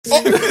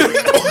It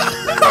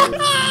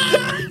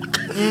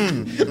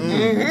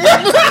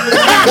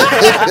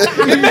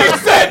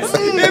makes sense.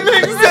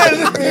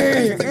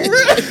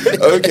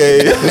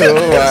 Okay,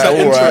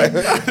 all right.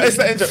 It's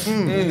the intro.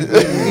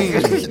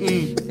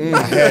 I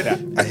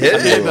hear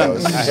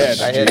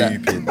that. I hear that.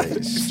 Stupid,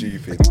 mate.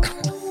 Stupid.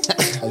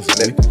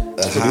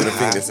 So do the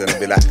thing this and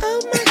be like,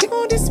 oh my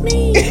God, it's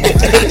me.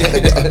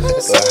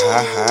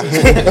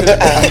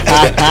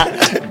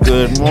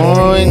 Good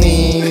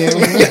morning.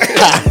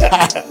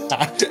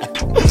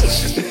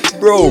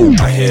 Bro.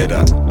 I hear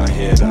that.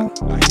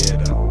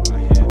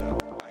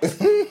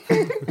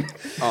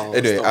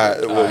 Anyway,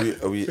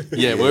 are we?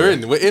 Yeah, we're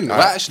in. We're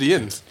actually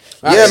in.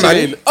 Yeah, man.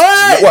 In.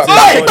 What,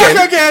 back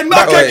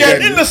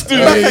again in the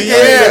studio. Back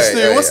again in the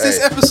studio. What's this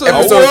episode?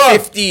 Episode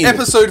 15.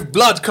 Episode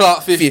Blood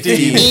Clot 15.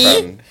 15,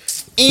 fam.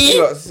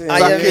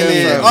 Back in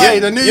here. Hey,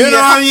 the new year. know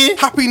what I mean?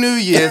 Happy New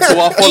Year to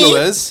our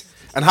followers.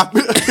 And happy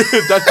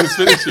that just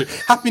finished it.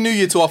 Happy New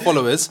Year to our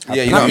followers.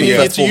 Yeah, and happy New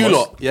Year to you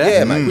foremost. lot. Yeah,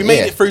 Yeah, man. We made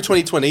Yeah. it through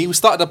 2020. We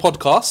started a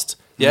podcast.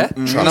 Yeah,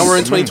 and now we're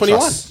in 2021.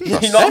 Trust. You know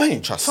what I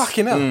mean? Trust.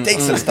 Fucking hell.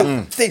 Decent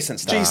stuff. Decent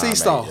stuff. GC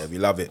style. Yeah, we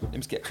love it.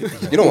 Let's get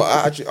You know what?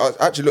 I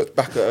actually looked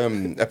back at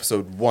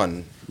episode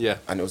 1. Yeah.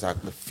 And it was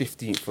like the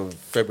 15th of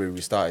February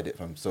we started it,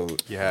 fam. So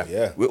Yeah.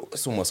 Yeah.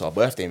 it's almost our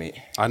birthday, mate.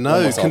 I know,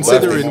 Almost our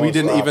considering birthday. we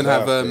didn't even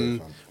have Birthday,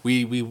 fam.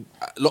 we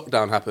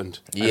lockdown happened.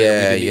 And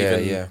Yeah, then we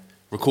didn't yeah.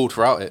 record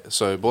throughout it.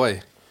 So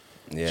boy,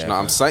 Yeah. you know what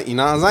I'm saying? You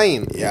know what I'm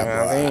saying? Yeah,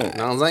 bro. You know what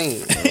I'm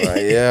saying?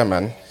 Right, yeah,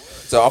 man.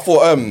 So I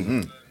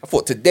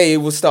thought today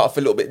we'll start off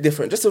a little bit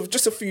different. Just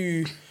a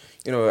few,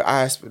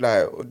 I'm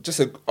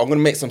gonna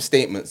make some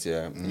statements.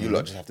 Yeah, you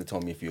lot just have to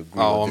tell me if you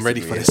agree. Oh, or I'm ready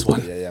for disagree. this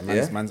one. Yeah,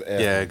 Yeah? man's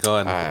Yeah, go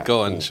on, Alright,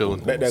 go on, cool, Sean.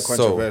 Bet they're So-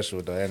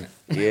 controversial though, innit?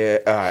 Yeah,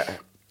 alright.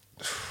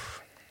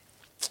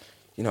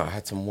 I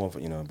had some more,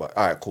 but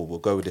alright, cool. We'll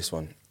go with this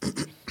one.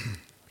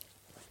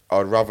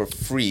 I'd rather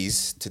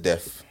freeze to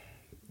death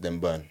than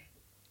burn.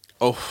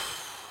 Oh,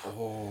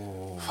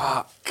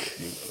 fuck.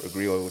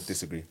 Agree or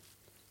disagree?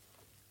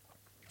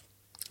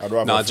 I'd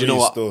rather Nah, do you know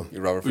freeze what? still.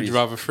 You'd rather Would freeze. you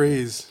rather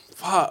freeze?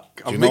 Fuck.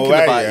 Do I'm you know thinking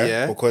why, about it,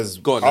 yeah? Because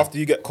Go on. after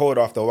you get cold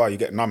after a while, you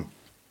get numb.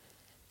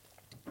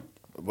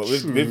 But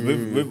with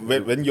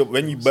when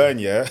you burn,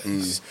 yeah,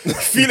 you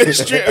feel it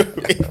straight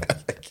away.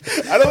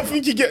 I don't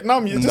think you get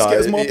numb. You just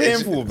get more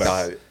painful,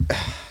 man.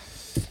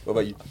 What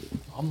about you?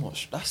 I'm not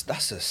sure.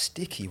 That's a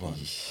sticky one.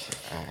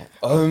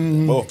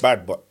 Both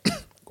bad, but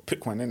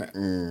pick one, innit?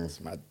 It's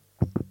mad.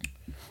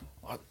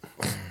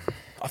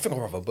 I think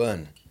I'd rather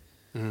burn.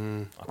 I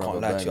can't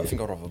lie to you. I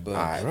think I'd rather burn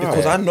Right.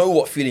 because I know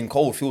what feeling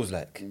cold feels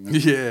like,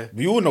 Yeah.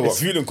 We all know what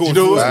feeling Do cold you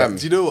know feels what? like.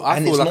 Do you know what? I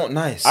and feel it's like not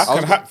nice. I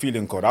can hack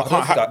feeling cold. I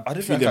can't hack I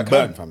don't think feeling I can.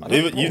 burnt, fam. I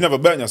don't know. You've never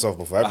burnt yourself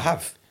before, I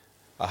have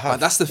you? have.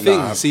 that's the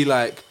thing. See,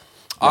 like,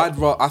 I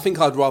think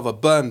I'd rather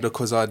burn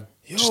because I'd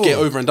just get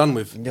over and done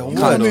with. Yeah, Kind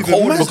why of. not?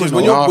 Cold, Because man.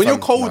 when you're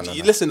Nah, cold, fam.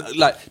 Nah. listen,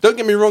 like, don't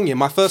get me wrong. Yeah,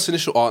 my first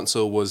initial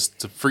answer was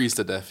to freeze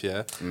to death.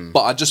 Yeah,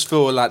 but I just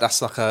feel like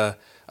that's like a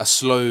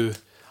slow.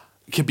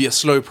 It could be a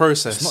slow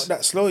process. It's not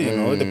that slow, you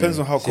know. It depends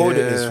on how cold it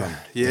is, fam.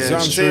 Yeah, you see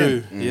what I'm it's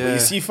saying? true. But Yeah. you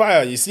see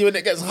fire, you see when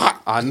it gets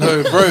hot. I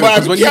know, bro. Fam,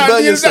 Because when you can't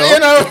burn use yourself,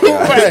 that, you know.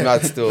 Yeah, it's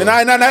mad still. The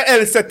 999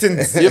 L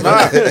settings. you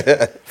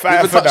ever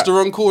Fire for touched that. the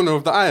wrong corner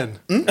of the iron.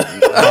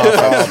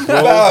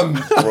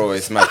 Bro,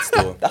 it's mad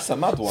still. That's a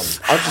mad one.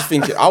 I'm just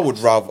thinking, I would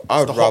rather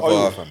hot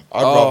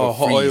oil.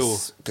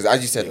 freeze because,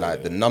 as you said,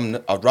 like the numb.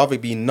 I'd rather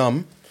be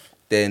numb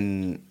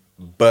than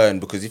burn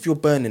because if you're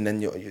burning,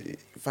 then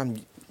fam,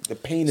 the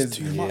pain is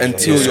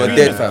until Yeah. you're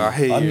dead, fam. I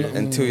hear you.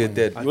 Until you're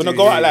dead. You want to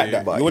go out like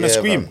that? But You want to yeah,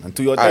 scream fam.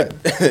 until you're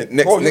Alright, dead?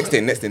 next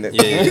thing.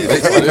 Yeah.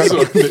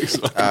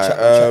 Next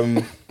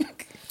one.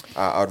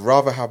 I'd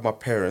rather have my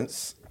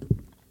parents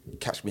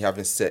catch me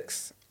having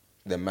sex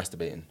than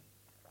masturbating.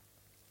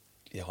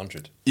 Yeah,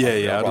 100.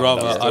 Yeah.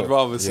 I'd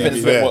rather see. Yeah,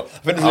 me- fair.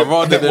 I'd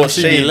rather them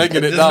see me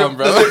legging it down,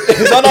 bro. No.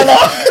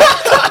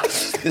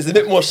 There's a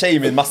bit more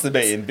shame in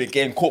masturbating, but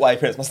getting caught by your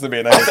parents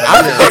masturbating.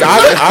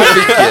 I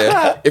think,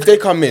 yeah, if they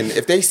come in,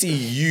 if they see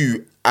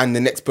you and the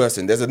next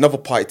person, there's another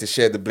party to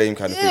share the blame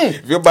kind of thing.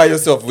 If you're by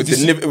yourself with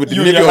the nip on the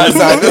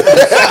side,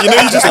 You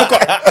know, you just look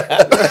up.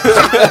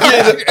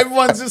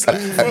 Everyone's just like,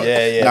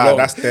 Yeah. Nah, long.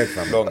 that's dead,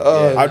 fam. Long. I'd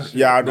rather.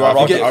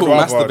 You get I'd caught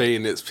rather.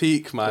 masturbating, it's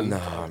peak, man.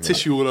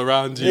 Tissue all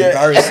around you.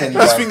 Embarrassing.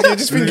 Just think to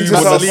You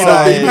yourself, wanna lead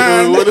a baby,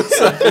 man, what is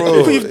that?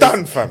 look what you've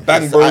done, fam.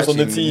 Bang bros on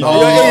the actually- TV.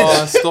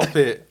 Oh, stop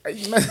it.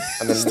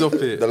 And then Stop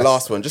it. The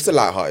last one, just a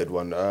light-hearted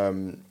one.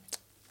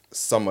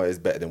 Summer is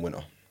better than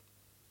winter.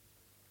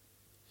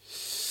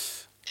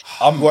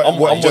 I'm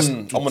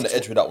on the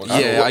edge with that one.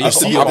 Yeah, I used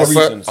to be I on prefer-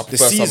 reasons. I The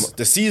prefer seasons, summer.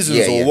 the seasons,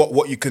 Yeah, yeah. or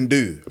what you can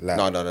do. Like,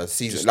 No,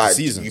 season. Just Like the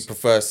seasons. you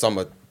prefer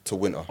summer to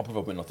winter. I prefer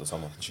winter to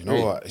summer. Do you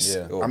know what? It's,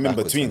 Yeah. I'm in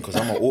Backwards, between man. because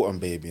I'm an autumn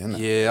baby, innit?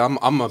 Yeah, I'm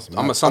a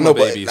I summer know,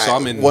 but, baby, like, so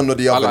I'm in one or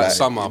the I other, like like,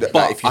 summer, like,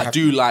 but if you I have-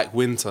 do like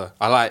winter.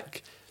 I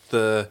like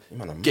the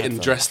Man, I'm mad, getting fam.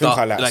 dressed I think up,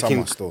 I like like summer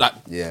in still. like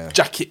Yeah.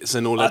 jackets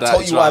and all I'll of that. tell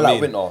do you know why I what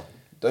like winter.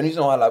 The only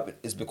reason why I like it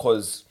is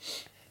because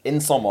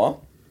in summer,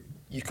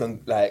 you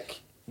can, like,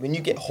 when you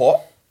get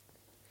hot,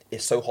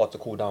 it's so hard to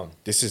cool down.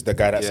 This is the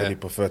guy that said Yeah. he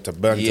preferred to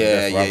burn to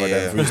Yeah, death rather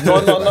yeah, than yeah. freeze.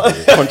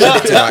 No.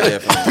 Contradicting out here,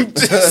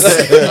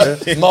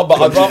 fam. No,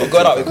 but I'd rather go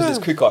out because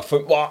it's quicker.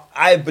 Well,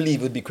 I believe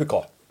it'd be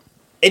quicker.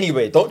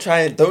 Anyway, don't try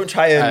and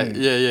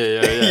Yeah.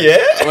 Yeah?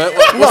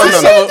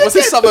 What's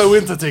this summer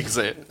winter thing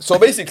say? So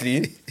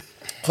basically,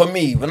 for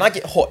me, when I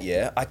get hot,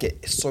 I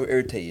get so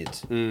irritated,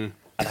 and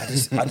I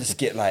just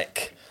get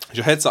like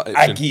Your head's up itching.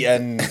 aggy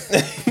and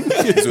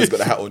He's always got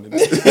the hat on.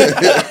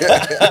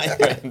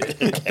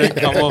 Don't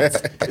come off.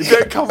 It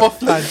don't come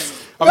off,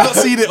 lads. I've not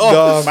seen it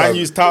off. Man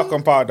use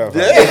talcum powder.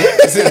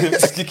 fam.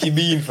 sticky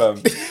bean,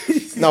 fam.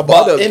 No, But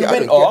I don't in get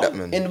winter, that,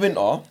 man. in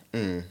winter,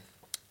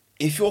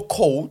 if you're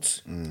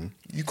cold,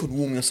 you could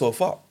warm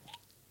yourself up.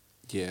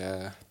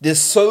 Yeah. There's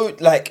so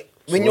like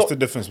So when you're, what's the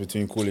difference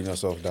between cooling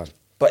yourself down?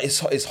 but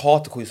it's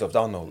hard to cool yourself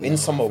down though. In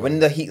summer, when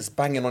the heat's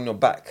banging on your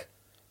back,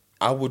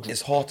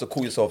 it's hard to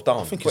cool yourself down.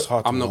 I think it's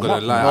hard to I'm not warm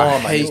gonna up. lie. No, I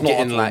man, hate it's not hard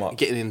getting to warm like up.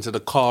 getting into the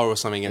car or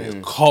something and it's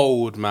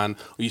cold, man.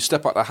 Or you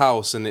step out the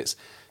house and it's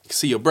you can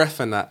see your breath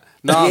and that.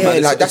 Nah, Yeah, man,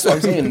 it's- like that's what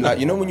I'm saying. Like,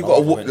 you know when you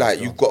gotta walk, no, like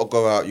no. you gotta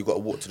go out, you gotta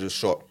walk to the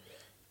shop,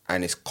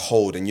 and it's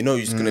cold, and you know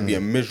it's gonna be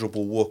a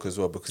miserable walk as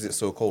well because it's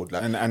so cold.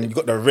 Like, And you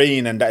got the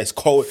rain and that is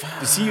cold.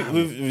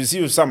 You see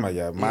with summer,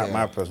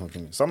 my personal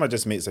opinion. Summer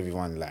just makes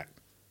everyone like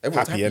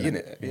Everyone's happy,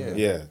 innit? innit? Yeah. Do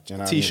you know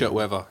what I T-shirt mean?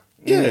 weather.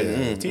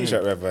 Yeah,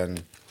 T-shirt weather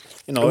and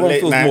you know, everyone late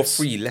feels more nights.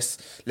 free, less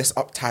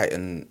uptight,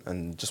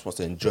 and just wants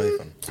to enjoy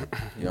them.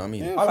 You know what I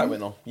mean? I like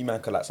winter. You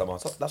man can like summer.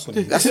 So that's what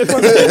you. That's Sorry,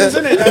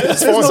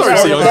 right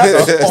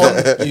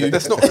Sion.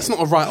 That's not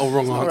a right or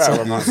wrong Right, answer.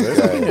 right, right, so it's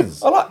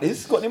opinions. I like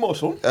this. Got any more,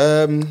 Sean?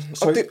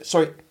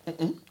 Sorry.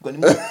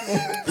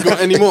 Got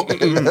any more?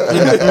 You got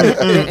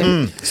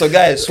any more? So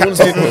guys,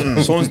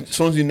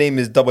 Sean's new name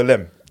is Double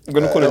M. I'm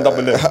gonna call him Double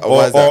M.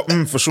 Why is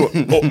that? For sure.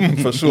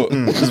 For sure.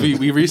 Because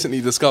we recently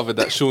discovered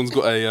that Sean's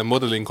got a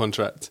modelling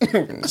contract.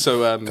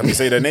 So Can we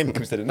say their name?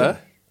 Can we say the name?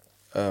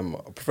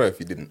 I prefer if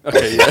you didn't.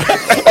 okay, yeah.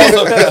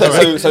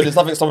 So there's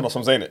nothing stopping us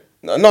from saying it.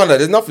 No,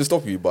 there's nothing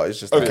stopping you, but it's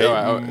just Okay.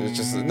 Alright. It's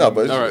just no,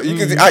 but it's, Alright. you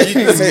can say it.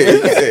 You can say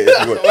it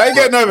if you want. Why you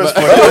get nervous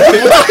for?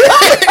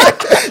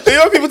 Do you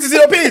want people to see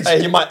your page?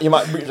 Hey, he might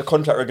breach the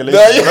contract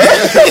regulation.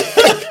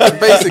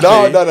 Basically,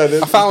 No,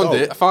 I found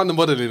it. I found the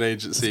modelling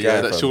agency This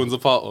guy, that fam. Sean's a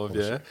part of,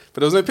 yeah.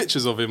 But there was no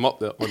pictures of him up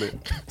there on it,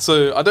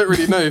 so I don't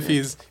really know if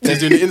he's doing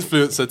the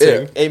influencer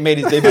thing. Ain't made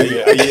his debut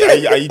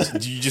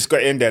yet. You just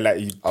got in there like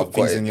you I've put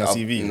things got it. in your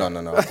I've- CV. No,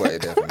 I've got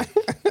it there. fam.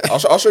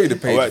 I'll show you the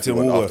page. worked if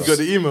you in want Woolworths. after. You got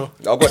the email.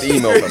 I've got the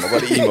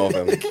email,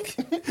 fam.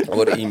 I've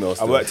got the email. I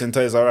Still. worked in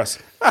Toys R Us.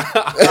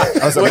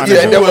 I was a Yeah,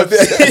 manager. there was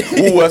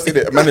Woolworths in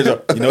it,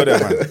 manager. You know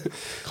that, man.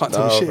 Can't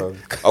tell me shit.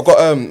 I've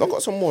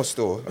got some more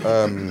still.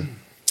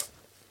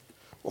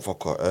 What have I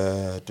got?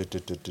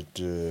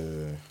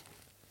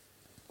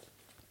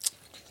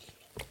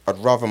 I'd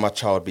rather my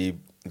child be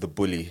the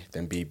bully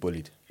than be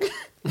bullied.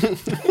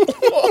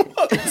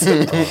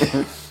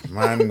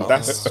 Man,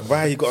 that's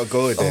why you gotta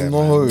go there.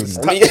 no. man. It's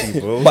touchy,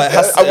 bro. But it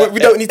has We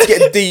don't need to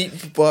get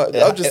deep, but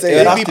I'm just saying.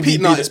 it'd It'd have be to be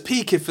peak. No, bullied. it's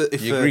peak if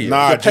You agree?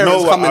 Nah, your do you know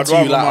parents what? coming I'd to you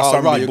rather like, my oh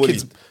son right, be your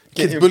bullied.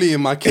 kid's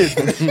bullying my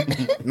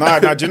kid. Nah,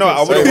 do you know what?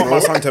 I wouldn't want my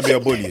son to be a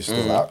bully.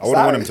 Still. I wouldn't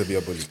want him to be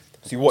a bully.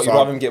 So what, you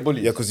rather him get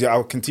bullied? Yeah, because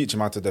I can teach him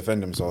how to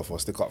defend himself or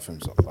stick up for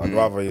himself. I'd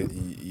rather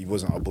he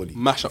wasn't a bully.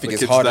 Mash I up the think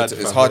kid's it's harder. dad.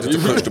 It's fam. harder to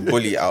coach the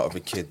bully out of a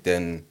kid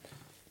than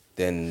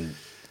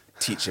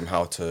teach him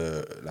how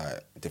to like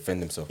defend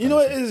himself. You know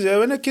what it is, yeah?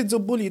 When a kid's a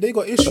bully, they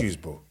got issues,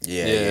 bro.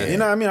 Yeah. You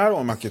know what I mean? I don't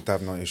want my kid to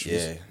have no issues.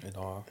 Yeah.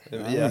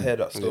 Yeah, I heard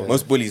that still.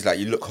 Most bullies, like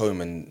you look home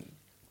and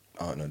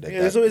I don't know.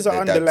 Yeah, there's always an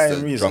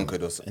underlying reason.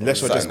 Drunkard or something.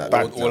 Unless you're just something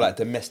bad. Or like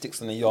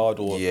domestics in the yard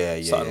or Yeah,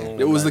 yeah. something along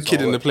It was the lines.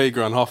 kid in the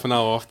playground half an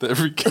hour after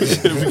every kid's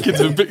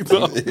been picked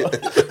up.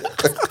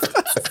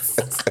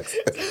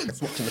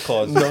 watching the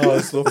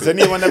cars. Has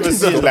anyone ever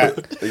seen like?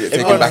 Take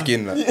him back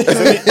in. Like.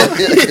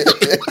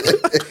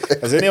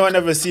 Has anyone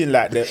ever seen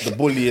like the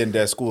bully in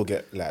their school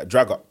get like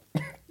drag up?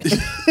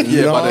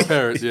 Yeah, by their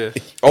parents. Yeah,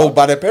 Oh,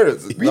 by their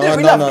parents. We didn't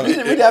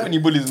really have any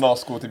bullies in our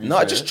school, to be No,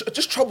 fair. just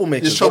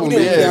troublemakers. Just We didn't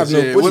really troublemakers, have no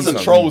yeah. It bullies wasn't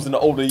and trolls in the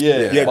older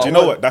year. Yeah, but do you know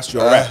what- what? That's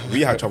your right.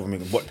 We had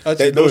troublemakers, but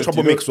Actually, those no, do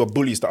you troublemakers were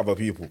bullies to other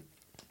people.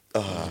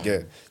 Yeah.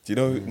 Do you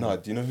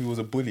know who was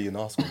a bully in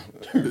our school?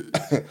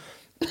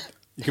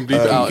 you can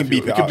bleep it out. can if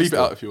you bleep want. You it can out bleep it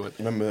still. out if you want.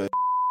 Remember?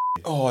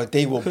 Oh,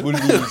 they were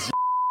bullies.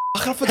 I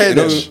can't forget You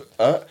know,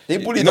 them. They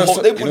bullied you know, the whole.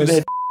 so- They you know, bullied the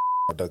head.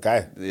 The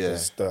guy. Yeah.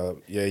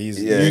 He's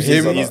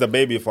the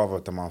baby father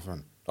to my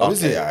friend.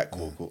 Okay, alright,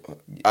 cool.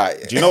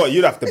 Alright. Do you know what?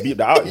 You'd have to beat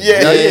that out.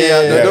 Yeah.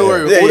 No, don't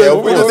worry. Yeah, all yeah, the,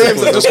 all we'll the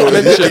names I just got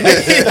mentioned.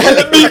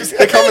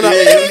 They're coming out.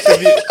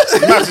 You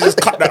might have to just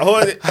cut that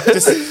whole.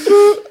 Just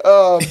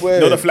Oh, boy.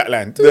 know the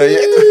flatland.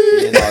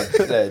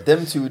 Yeah,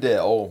 them two there.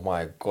 Oh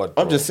my god.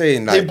 I'm bro. just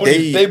saying, They like,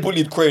 they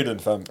bullied Croydon,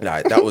 fam.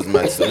 Like, that was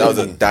mad. So that was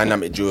a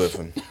dynamic duo,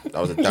 fam. That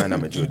was a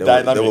dynamic duo.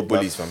 They were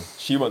bullies, fam.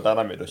 She went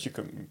dynamic though. She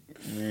couldn't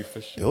move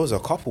for shit. There was a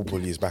couple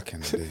bullies back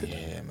in the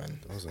day. Yeah, man.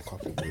 There was a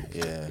couple bullies.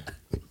 Yeah.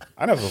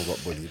 I never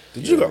got bullied.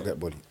 Did you lot get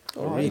bullied?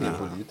 Not really.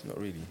 Not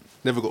really.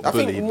 Never got I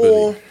bullied. think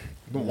more.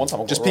 One time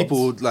I got Just robbed.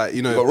 people like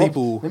Got robbed?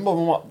 people. Remember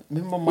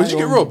my When did you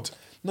get robbed?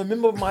 No,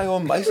 remember my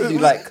I used to do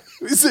like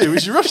Is it? We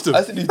should rush them. I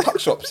used to do tuck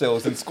shop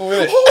sales in school.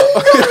 Innit?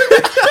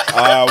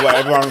 What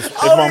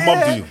everyone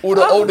mobbed you. All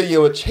the older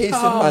year were chasing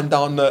man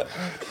down the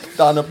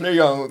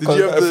playground.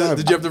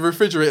 Did you have the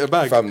refrigerator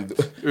bag? Fam,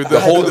 With the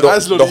whole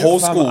Aslo the leaf? whole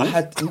Fam, school I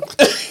had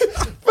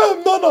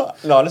fam,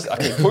 no. Listen,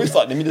 okay, before we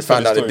start, let me just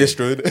found tell out the the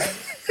story.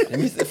 distro. Let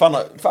me found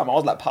out, fam. I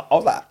was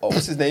like, oh,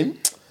 what's his name?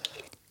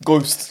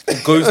 Ghost.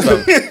 Ghost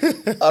fam.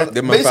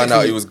 Then man found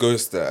out Basically, he was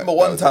Ghost. But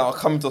one time I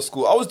come to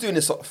school, I was doing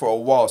this for a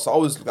while, so I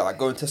was like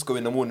going to Tesco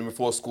in the morning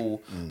before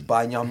school,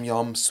 buying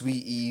yum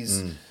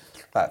sweeties,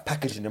 like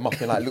packaging them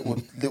up in like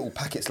little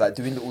packets, like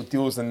doing little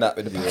deals and that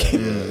with the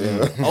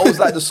packet. I was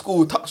like the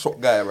school tuck shop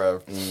guy,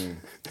 bro.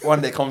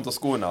 One day come to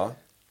school now,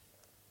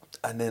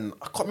 and then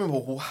I can't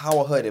remember how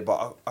I heard it,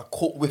 but I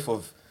caught whiff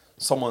of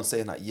someone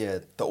saying like, yeah,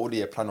 the older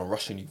year plan on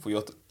rushing you for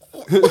your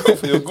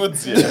for your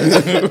goods, yeah.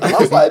 And I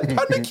was like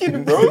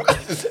panicking, bro.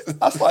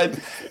 I started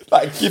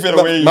like giving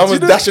away. Man was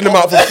dashing them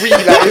out for free.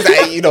 Like, he's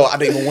like, you know, I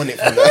don't even want it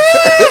from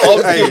that. I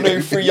was giving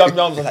away free yums.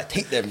 I was like,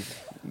 take them.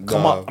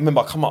 Come out. I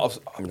remember I come out of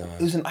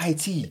it was an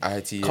IT.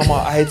 IT, Come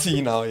out IT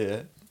now,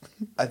 yeah.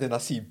 And then I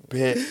see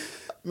bare.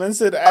 Man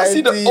said, I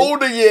see the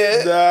older year,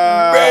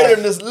 Nah. bare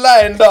them just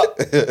lined up,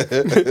 and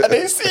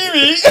they see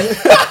me.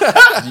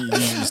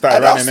 You started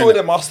And I running saw in.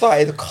 them. I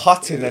started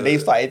cutting, and they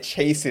started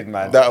chasing,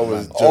 man. That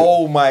was joke.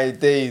 oh my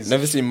days.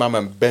 Never seen my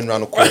man bend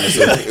round the corner.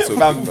 So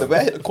Fam, the way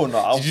I hit the corner,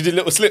 I Did you do a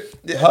little slip?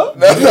 huh?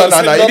 No, you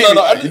didn't.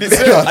 I didn't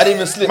slip. I didn't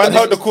even slip. Man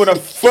held the corner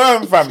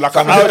firm, fam, like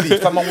an Audi.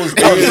 Fam, I was.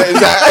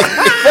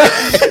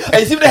 Exactly. And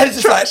you see the head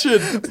is just like.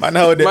 Traction. Man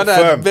held it Man had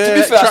firm. To bare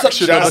be fair,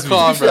 traction on the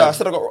car, I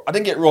bro. I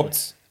didn't get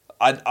robbed.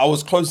 I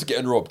was close to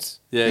getting robbed.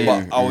 Yeah,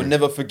 but I will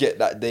never forget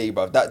that day,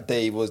 bro. That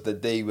day was the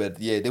day where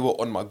they were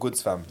on my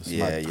goods, fam.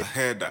 Yeah.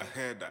 Heard that.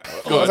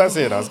 What was I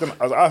saying? I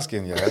was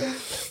asking, yeah.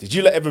 Did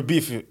you let ever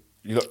beef you?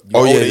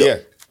 Oh, yeah, older, yeah.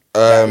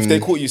 If they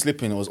caught you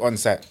slipping, it was on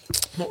site.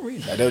 Not really.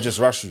 Like, they'll just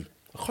rush you.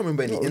 I can't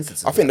remember any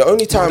instances. I think the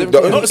only time,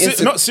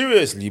 Not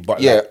seriously, but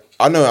yeah, like,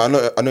 I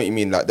know what you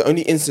mean. Like the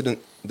only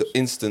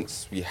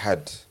instance we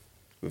had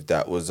with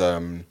that was,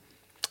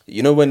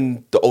 you know,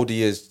 when the older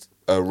years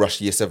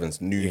rushed year sevens,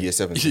 new year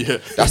sevens. Yeah.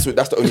 That's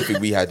the only thing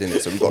we had in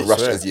it. So we got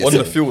rushed as year on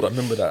seven. the field, I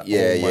remember that.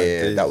 Yeah, Oh my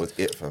days. that was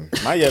it, fam.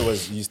 my year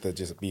used to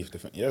just beef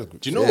different years.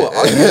 Do you know what?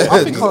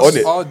 I think It was on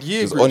it. our It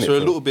year was on groups it, were a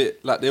fam. little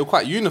bit like they were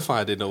quite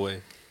unified in a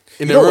way.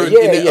 In You their know own, what?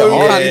 Yeah, in their own,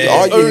 yeah. kind of,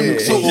 Oh, own yeah.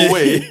 sort of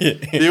way,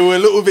 they were a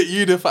little bit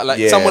unified. Like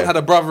Yeah. someone had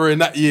a brother in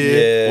that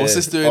year Yeah. or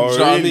sister in. Oh, do you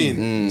know what I really?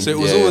 mean? So it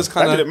was yeah. always That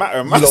kind didn't of. matter.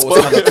 You Man, lot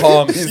was kind of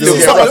calm. Yeah, Still.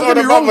 some- some don't of get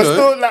the me wrong, was though.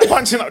 still like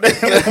punching up there.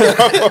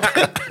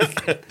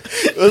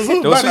 It was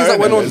all There was things that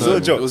went on. It was Though. all There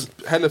jokes. was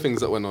hella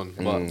things that went on.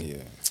 But Yeah,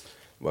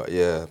 But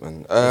yeah,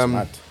 man.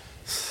 mad.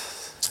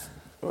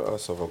 What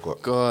else have I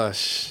got?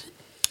 gosh,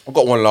 I've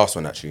got one last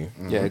one actually.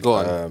 yeah, go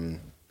on,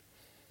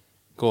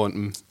 go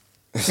on.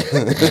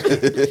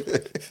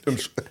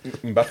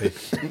 Mbappe.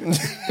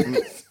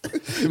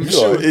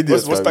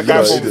 What's that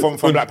guy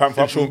from Black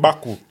Panther?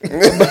 Mbaku.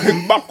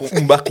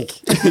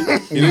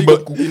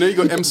 You know you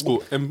got M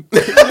Sport. M.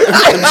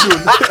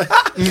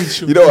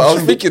 You know what? I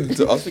was thinking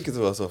to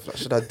myself, like,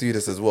 should I do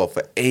this as well?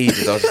 For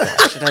ages, I was just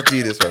like, should I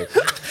do this, man?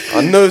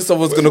 I know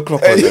someone's gonna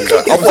clock on. I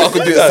thought I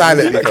could do it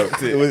silently.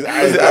 It was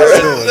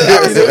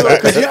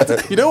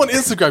You know on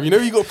Instagram, you know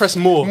you got to press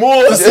more.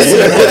 More. Try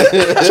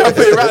to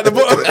put it right at the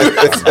bottom.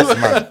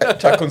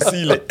 Try to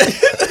conceal it.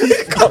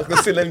 Can't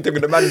conceal anything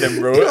with the man, then,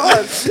 bro.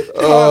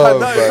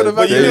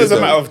 But you knew it was a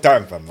matter of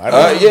time, fam.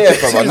 Yeah,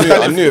 fam.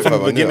 I knew it, from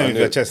fam. the I knew beginning it. of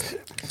your chest. Do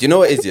you know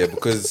what it is, yeah?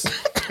 Because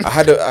I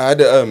had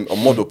a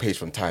model page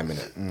from Time in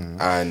it,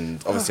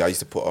 and obviously I used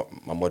to put up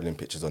my modeling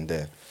pictures on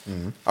there.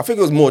 I think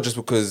it was more just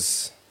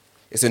because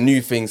it's a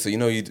new thing, so you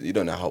know you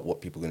don't know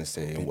what people are gonna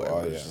say and whatever.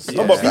 Oh, It's yeah. just-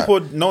 No, but it's like- people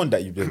known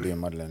that you've been doing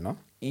modeling, no?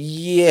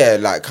 yeah,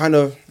 like kind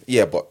of,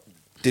 yeah, but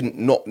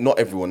not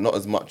everyone, not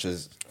as much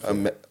as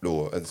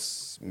or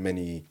as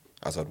many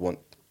as I'd want.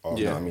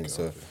 You know what I mean?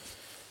 So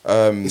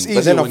It's but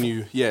easier then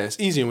when it's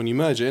easier when you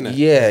merge it, innit?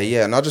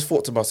 yeah, and I just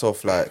thought to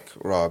myself like,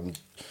 rather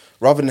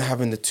than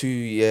having the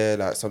two,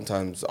 like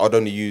sometimes I'd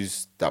only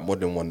use that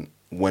modeling one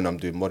when I'm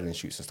doing modeling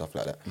shoots and stuff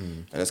like that,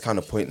 and it's kind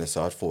of pointless.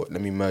 So I thought,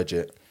 let me merge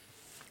it.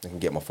 I can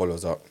get my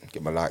followers up,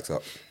 get my likes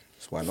up.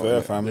 So why not?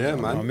 Fair, innit? fam. Yeah,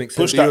 man. makes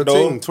Push Do that your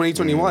though. thing,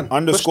 2021.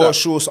 Underscore Push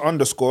Schultz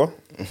underscore.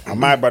 And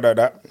my brother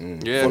that.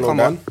 Yeah, Follow come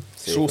that. on.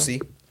 Saucy.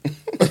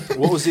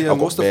 What was the got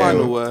what's the bare-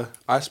 final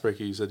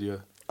icebreaker you said you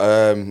were?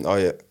 Oh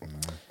yeah.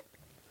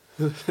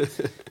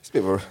 It's a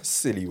bit of a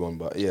silly one,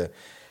 but yeah.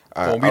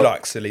 Well, we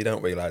like silly,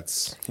 don't we,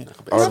 lads?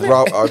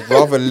 I'd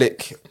rather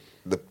lick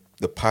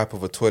the pipe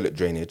of a toilet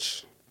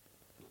drainage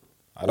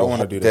I don't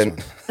want to do this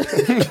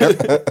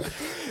than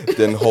one.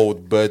 than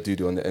hold bird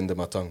doodle on the end of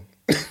my tongue.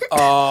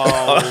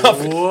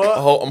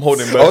 I'm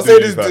holding bird I'll say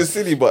doodle, this is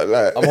silly, but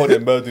like I'm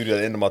holding bird doodle at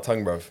the end of my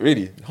tongue, bro.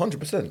 really.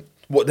 100%.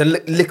 What, the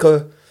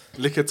liquor?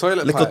 Lick a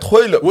toilet Lick a pipe.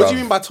 toilet, What do bruv. you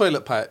mean by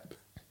toilet pipe?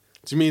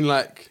 Do you mean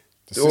like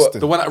The system.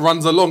 the one that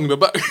runs along the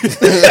back?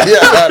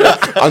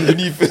 Yeah,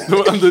 underneath it. The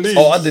one underneath.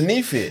 Oh,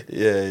 underneath it.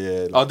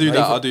 Yeah. I'll do that.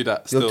 I'll do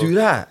that. You'll Still. do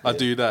that? I'll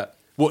do that.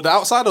 What, the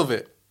outside of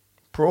it?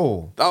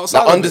 bro.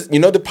 Outside Like of it. you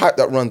know the pipe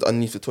that runs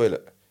underneath the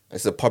toilet.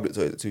 It's a public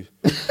toilet too.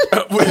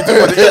 What you talking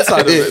about the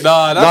inside of it?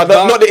 Nah,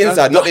 No, not the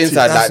inside, not the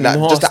inside. That's Like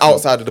just the nasty.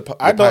 outside of the.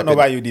 I don't know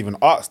why you'd even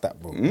ask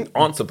that, bro.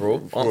 Answer, bro.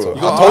 Answer.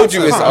 I told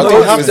you it's. I No, told you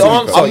you have it's. to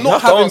answer. I'm You not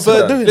have to having answer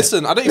bird. that.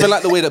 Listen, I don't even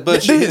like the way that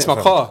bird shit hits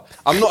my car.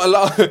 I'm not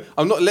allowed.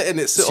 I'm not letting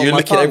it sit So on you're my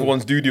licking tongue.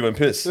 everyone's doo-doo and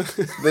piss. That's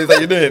what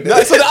you're doing. No,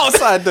 it's on the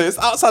outside though. It's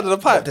outside of the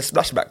pipe. The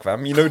splashback,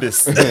 fam. You know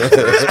this.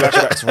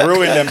 Splashbacks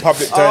ruin them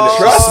public toilets.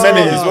 trust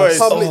Smelling me. as well. It's-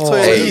 Public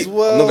toilet Hey, as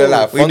well. I'm not gonna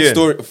lie. What you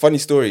doing? Funny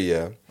story.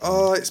 Yeah.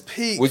 Oh, it's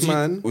peak, Was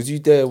man. you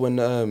there when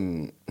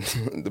the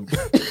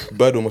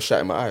bird almost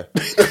shot in my eye?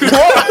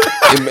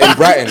 in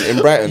Brighton. In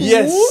Brighton.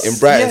 Yes. In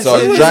Brighton. Yes, So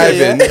I was yeah,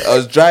 driving. I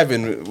was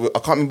driving. I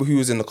can't remember who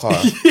was in the car.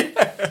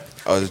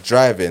 I was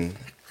driving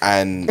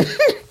and.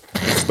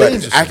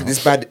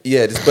 This bird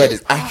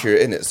is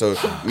accurate in it. So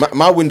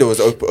my window was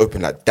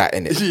open like that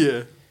in it,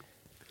 Yeah.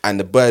 and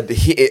the bird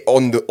hit it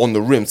on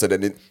the rim. So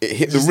then it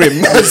hit the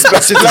rim and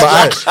splashed into my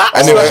eye,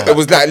 and it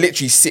was like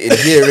literally sitting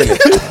here in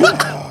it.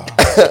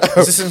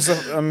 Is this in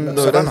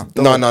Savannah?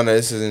 No.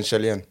 This is in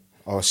Cheyenne.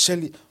 Oh,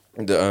 Shelly.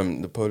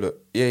 The polo.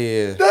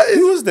 Yeah.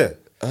 Who was there?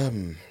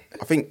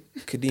 I think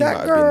Kadeem might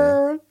have been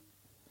there.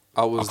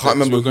 I was. I can't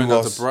remember we were going who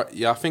down else. to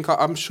Yeah, I think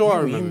I'm sure I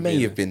He remember. may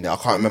being have been there. I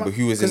can't remember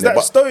who was in Because there. that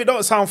But story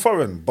don't sound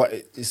foreign, but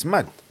it's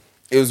mad.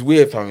 it was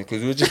weird, fam,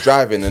 because we were just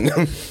driving and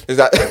it's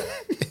like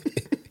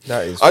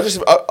That is.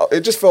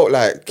 it just felt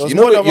like There was you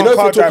know more than if one we're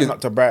car driving talking.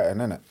 up to Brighton,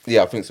 innit?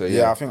 Yeah, I think so.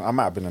 Yeah, I think I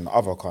might have been in the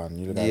other car and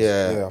you guys.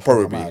 Yeah, I think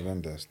probably. I might have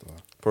been there still.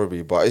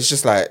 Probably, but it's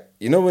just like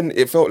when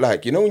it felt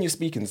like when you're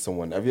speaking to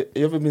someone. Have you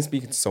ever been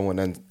speaking to someone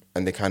and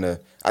they kind of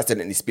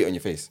accidentally spit on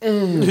your face?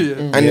 And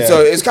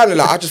so it's kind of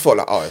like I just felt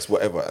like it's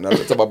whatever. And I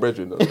looked at my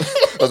brethren. I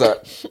was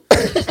like,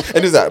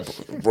 and he's like,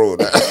 bro,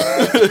 that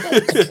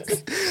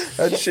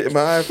I had shit in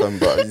my eye, fam.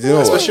 But you know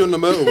what? Especially on the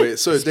motorway,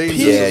 it's so dangerous.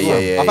 Yeah, as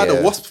well. yeah, I've had yeah.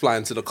 a wasp fly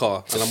into the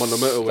car and I'm on the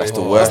motorway. That's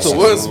the worst. That's the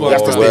worst one. You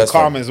have to bro. stay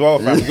calm as well,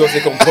 fam. You gotta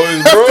stay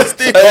composed, bro.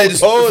 Stay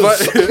composed.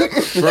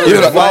 Bro,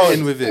 You're like,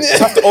 fighting with it. You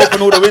have to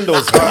open all the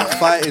windows, fam.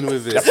 Fighting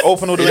with it. You have to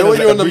open all the You know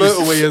windows. when you're on let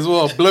the breeze. motorway as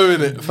well,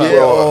 blowing it, fam.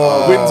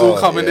 Yeah. Winds all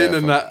coming yeah, in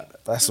and that.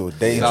 That's so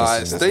dangerous. Nah,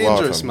 isn't it's it?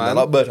 dangerous, fam. man.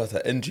 That bird has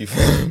an NG,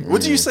 fam.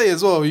 What do you say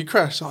as well? You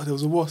crashed. Oh, there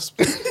was a wasp.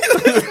 I'm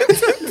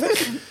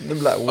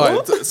like,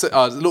 what? Alright,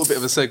 a little bit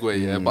of a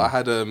segue, yeah. But I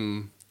had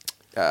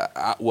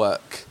at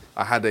work,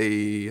 I had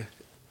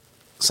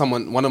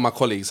one of my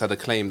colleagues had a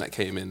claim that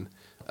came in.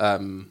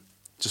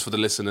 Just for the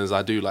listeners,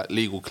 I do like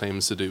legal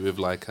claims to do with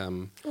like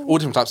all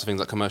different types of things,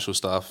 like commercial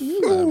stuff.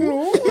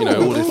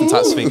 All different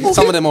types of things.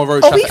 Some of them are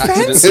road traffic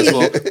accidents as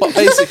well. But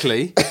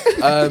basically,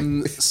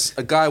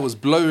 a guy was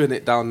blowing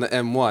it down the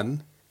M1.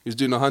 He was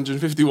doing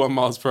 151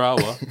 miles per hour,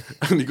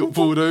 and he got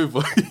pulled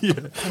over. He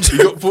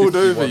got pulled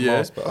over, yeah.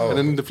 miles per hour. And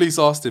then the police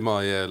asked him,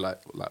 like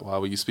why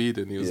were you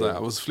speeding? He was like, I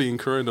was fleeing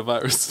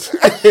coronavirus.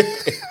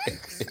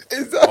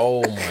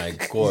 Oh my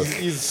god.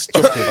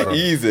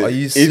 Easy. Are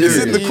you It's in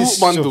serious? the court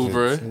bundle,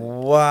 bro.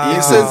 Wow.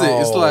 He says it.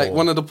 It's like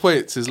one of the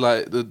points is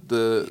like the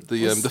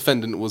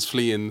defendant was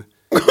fleeing.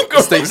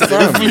 States that they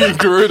were fleeing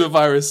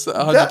coronavirus. at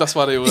 100, that's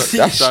why they were.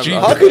 driving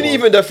How at can you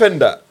even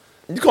defend that?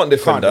 You can't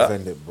defend that.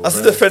 defend it, bro. That's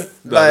a defend.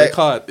 No, Like,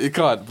 you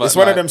can't. But It's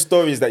one of like, them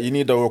stories that you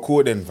need a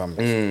recording, fam.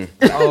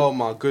 Oh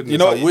my goodness! You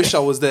know- I wish I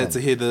was there to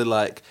hear the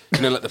like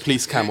the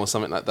police cam or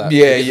something like that.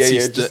 Yeah, You yeah, see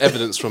yeah, The just-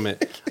 evidence from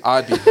it,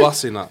 I'd be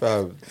busting up.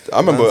 I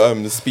remember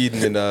the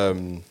speeding in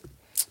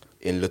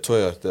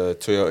Latoya, the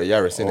Toyota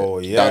Yaris, innit? Oh,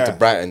 yeah. Down to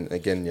Brighton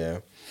again, yeah.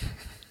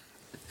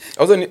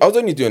 I was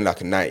only doing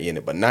like a 90 in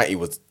it, but 90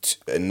 was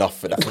enough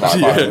for that car.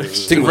 Yeah.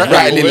 Thing was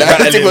Rattling, rattling,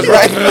 like, thing was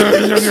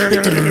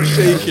rattling.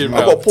 Shaking, I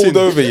man. got pulled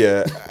over,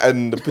 yeah,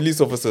 and the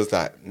police officer was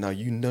like, "Now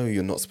you know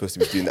you're not supposed to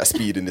be doing that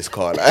speed in this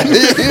car." Like, he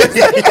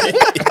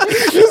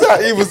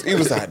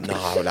was like,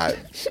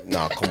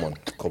 "Nah, come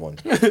on."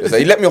 So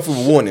he let me off with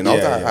a warning. I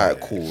was Yeah, like, yeah,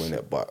 "Alright, cool,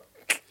 innit?" But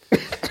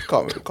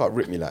can't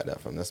rip me like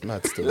that, fam. That's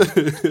mad still.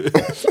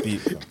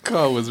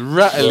 Car was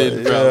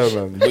rattling, bro. Yeah,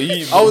 man. But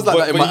you, I was like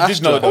that in but my you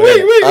did know Astra. though,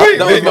 wait,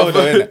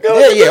 innit? That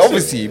was my Yeah,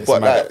 obviously,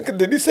 but like,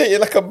 did he say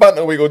it like a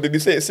banter wig or did he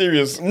say it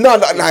serious? no,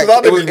 like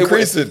That'd it was be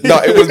increasing. No,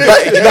 it was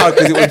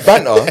because it was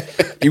banter.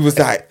 He was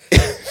like,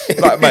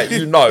 Like, mate,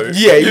 you know.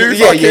 yeah, you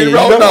yeah, fucking you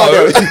well know,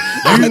 know.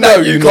 you know,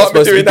 You you're not can't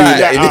be supposed to be doing doing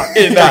that. that.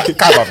 In that.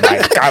 Come on,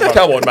 mate.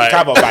 Come on, mate.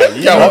 Come on, mate.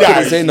 You Come on, I die,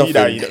 couldn't say you nothing.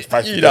 die, you get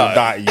smashed You with die.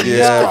 that, you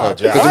Yeah, scarred,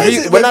 fam. yeah.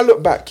 Because when I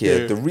look back,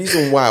 the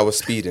reason why I was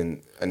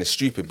speeding, and it's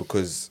stupid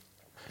because,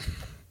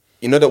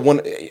 you know that one,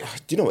 do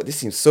you know what, this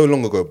seems so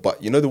long ago,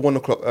 but you know the 1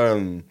 o'clock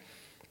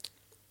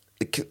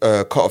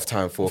cut-off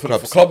time for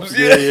clubs? Clubs,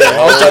 yeah.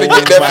 I was trying to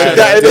get there for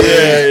that.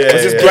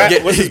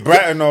 Was this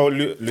Brighton or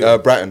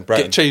Brighton.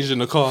 Get changed in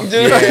the car.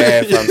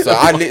 Yeah, fam. So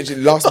I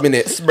literally, last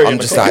minute, I'm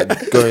just like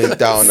going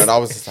down, and I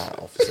was just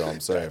like, officer, I'm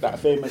sorry. that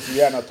famous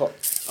Rihanna top?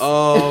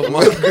 Oh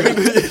my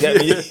goodness! Get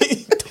me?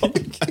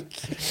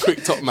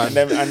 Quick top man.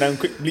 and then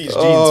quick bleach jeans.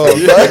 Oh,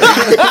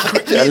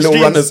 yeah, little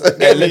jeans. runners.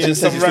 Yeah, legend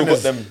says Some you still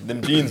got runners.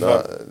 them jeans,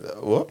 man.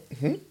 What?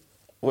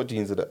 What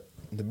jeans are that?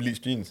 The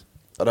bleached jeans.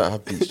 I don't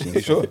have beach jeans.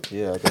 You sure?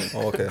 Yeah, I don't.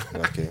 Oh, okay.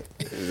 Okay.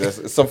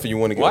 It's something you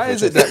want to get. Why off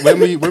is your it that when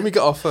we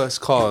get our first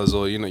cars,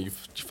 or you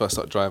first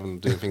start driving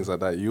and doing things like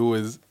that, you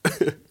always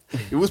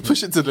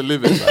push it to the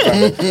limit.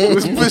 Like, you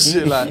always push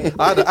it. Like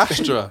I had an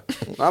Astra.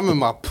 I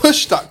remember I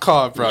pushed that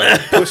car, bro.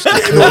 Pushed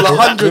it hitting all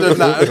 100 and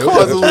that. The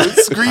car's all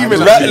screaming,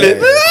 rattling.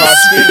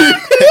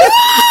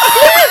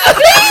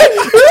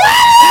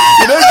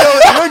 You know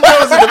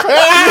girls in the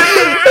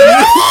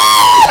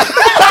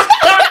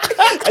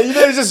And you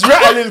know it's just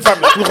rattling,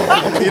 fam.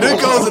 you know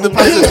girls in the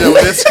passenger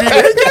when they're screaming,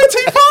 "Hey, go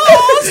too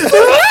fast!"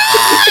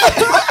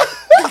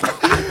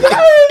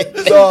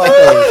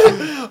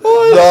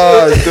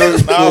 Don't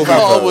kill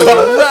car was me,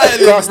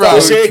 rattling, Can't start bro.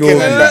 shaking and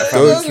that, fam.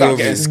 Don't Start kill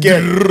getting me.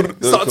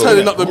 scared. Start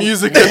turning up the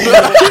music and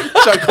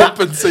try to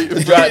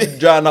compensate.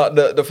 Drown out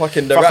the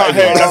fucking the I can't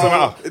hear it, rattle. doesn't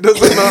matter. It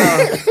doesn't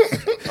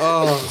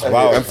matter.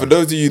 Wow. And for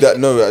those of you that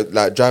know,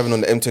 like driving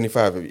on the M25,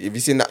 have you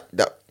seen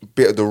that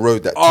bit of the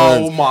road that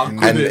Oh turns? my and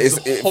goodness,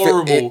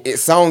 horrible. It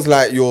sounds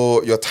like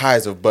your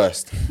tires have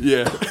burst.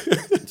 Yeah.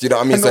 Do you know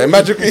what I mean? So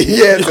imagine,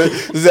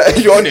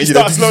 you're on it. You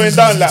start slowing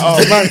down like, oh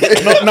man,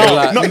 not now,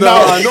 Like, not no,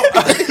 now.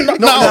 not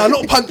now,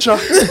 not puncher.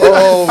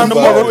 Oh, And the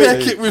man. more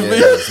repair kit with me.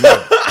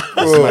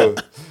 Bro.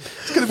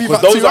 It's gonna be But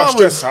about those 2 are hours.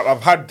 stress.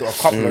 I've had a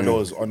couple of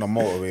those on the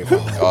motorway.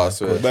 Oh, I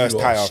swear. Burst You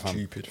are tire, fam.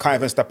 stupid. Can't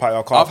even step out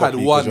your car. I've had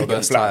properly 'cause one you're getting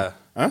burst flattened.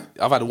 tire. Huh?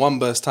 I've had one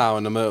burst tire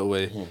on the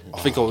motorway. I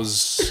think I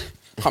was.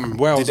 I can't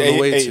remember where I was Did on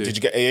the way AA, to. did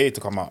you get AA to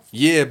come out?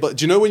 Yeah, but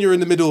do you know when you're in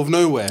the middle of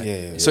nowhere?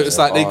 Yeah. So it's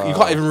like you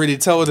can't even really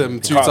tell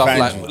them too Can't tough.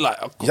 find you. Like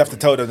You have to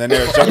tell them the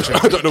nearest junction.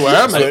 I don't know where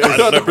I'm at.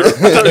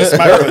 It's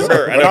mad 'cause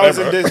when I was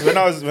in this,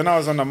 when I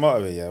was on the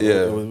motorway,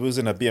 Yeah. we was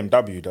in a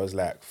BMW. There was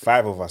like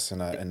 5 of us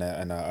in a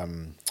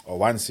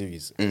 1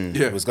 series.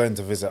 Yeah. We was going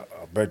to visit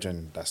a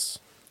brethren. We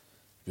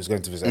was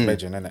going to visit a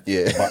brethren, innit?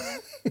 Yeah. But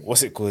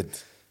what's it called?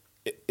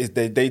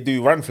 They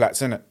do run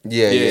flats, innit?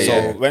 Yeah.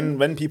 So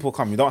when people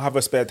come, you don't have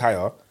a spare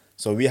tire.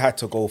 So we had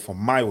to go for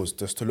miles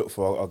just to look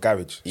for a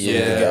garage so we could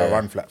Yeah. get a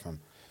run flat from.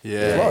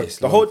 Yeah. Bro,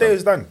 the whole day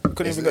is done.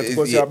 Couldn't even get to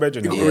go see our You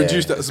brethren. got to Yeah.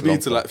 reduce that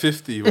speed to like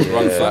 50 with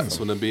run flats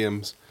on the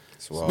BMs.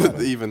 wild,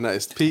 But even that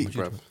is peak,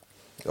 bro.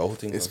 The whole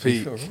thing It's was-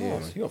 peak.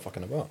 You not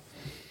fucking about.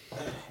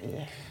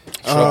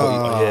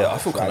 Yeah, I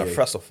feel kind of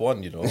fresh off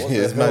one, you know. What Yeah,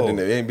 it's the mad, hell?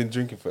 innit? We ain't been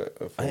drinking for a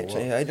I while.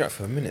 ain't drank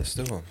for a minute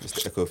still. It's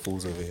the Echo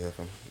Fools over here,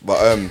 fam. But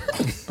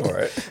All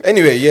right.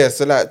 anyway, yeah.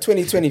 So like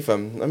 2020,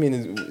 fam. I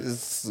mean,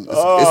 it's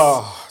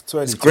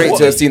It's great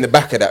to have seen the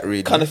back of that.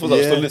 Really, Kind of feels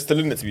like we're still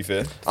in it, to be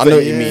fair. I know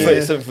what you mean.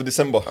 37th of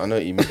December. I know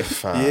what you mean.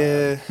 Fam.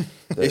 Yeah.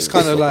 It's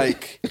kind of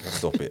like,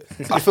 Stop it.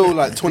 I feel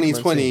like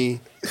 2020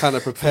 kind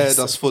of prepared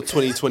us for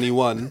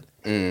 2021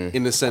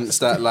 in the sense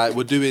that like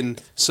we're doing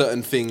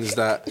certain things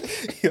that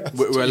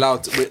we're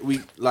allowed to, we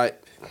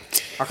like,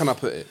 how can I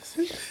put it?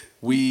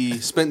 We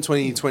spent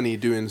 2020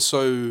 doing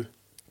so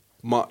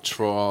much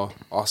for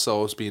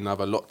ourselves, being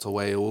either locked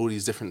away or all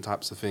these different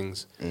types of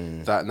things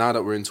that now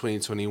that we're in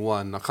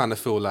 2021, I kind of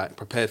feel like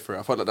prepared for it.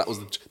 I felt like that was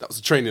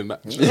the training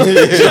match. Do you know what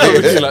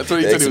I mean? Like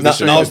 2020 was the Now's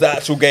training. the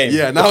actual game.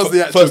 Yeah, now's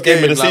the actual first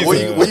game of the Like,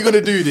 season. what are you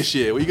gonna do this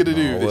year? What are you gonna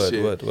do this word,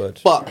 year? word.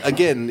 But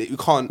again, you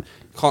can't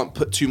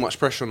put too much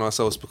pressure on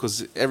ourselves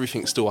because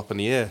everything's still up in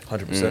the air.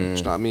 100%. Do you know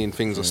what I mean?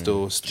 Things are still you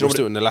know we're what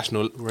still in the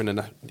national. We're in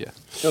the You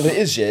know, there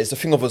is, yeah. It's the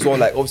thing of as well.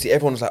 Like, obviously,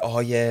 everyone's like,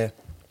 "Oh yeah,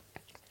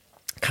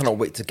 cannot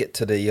wait to get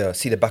to the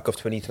see the back of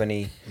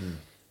 2020."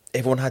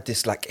 Everyone had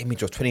this like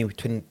image of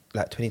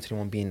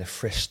 2021 being a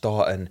fresh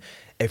start and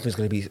everything's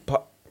gonna be.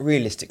 But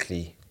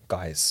realistically,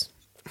 guys,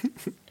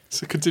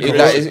 It's a It, continuation.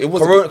 like, it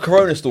wasn't.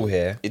 Corona's still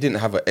here. It didn't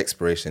have an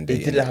expiration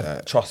date. It didn't innit? have.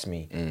 Like, Trust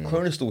me,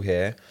 Corona's still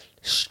here.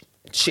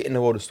 Shit in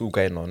the world is still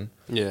going on.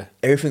 Yeah.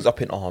 Everything's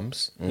up in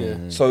arms. Yeah.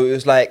 So it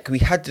was like we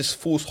had this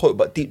false hope,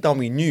 but deep down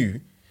we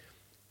knew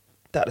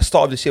that the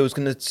start of this year was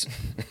gonna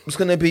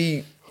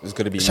be it's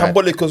gonna be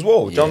shambolic as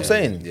well. Do you know what I'm Yeah,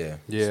 saying? Yeah.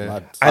 Yeah.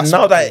 And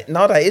now that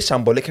it's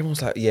shambolic,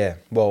 everyone's like, yeah.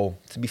 Well,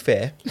 to be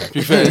fair, To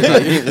be fair,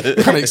 like, you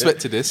kind of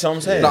expected this. That's what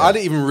I'm saying. Like, I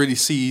didn't even really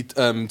see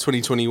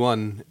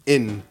 2021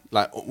 in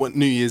like what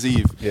New Year's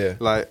Eve. Yeah.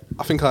 Like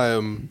I think I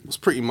was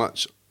pretty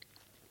much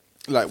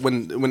like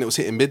when it was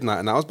hitting midnight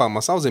and I was by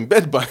myself. I was in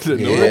bed by then.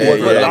 Yeah,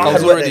 already. yeah. Like, I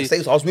was already.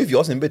 I was with you. I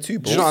was in bed too,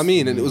 bro. Do you know what I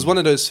mean? And it was one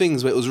of those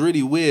things where it was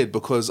really weird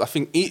because I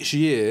think each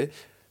year,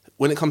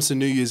 when it comes to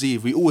New Year's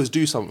Eve, we always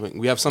do something.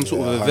 We have some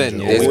sort of event,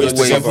 100. or we Always go to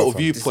some together, sort of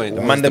fam. viewpoint.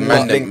 The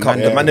man link up.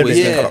 Yeah. The man link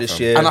Yeah. up this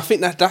year. And I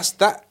think that's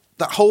that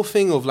whole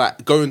thing of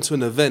like going to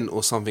an event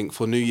or something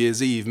for New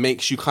Year's Eve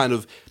makes you kind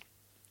of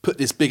put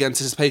this big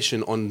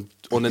anticipation on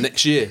the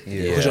next year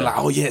because you're like,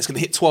 oh yeah, it's gonna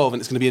hit 12 and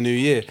it's gonna be a new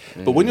year.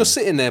 But when you're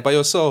sitting there by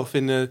yourself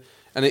and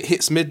it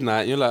hits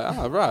midnight, you're like,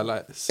 ah, right,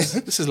 like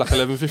this is like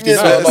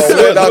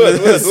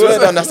 11:59. Swear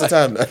down, that's the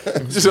time.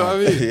 Do you know what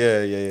I mean?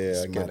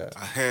 Yeah. I get that.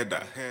 I heard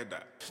that.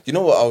 You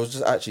know what? I was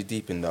just actually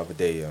deep in the other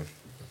day.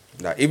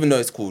 Like, even though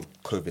it's called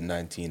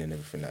COVID-19 and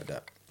everything like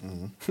that,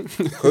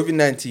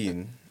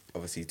 COVID-19,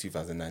 obviously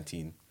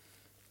 2019,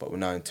 but we're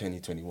now in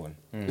 2021.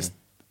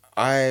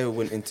 I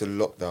went into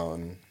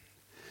lockdown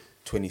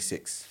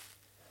 26,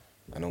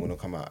 and I'm gonna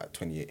come out at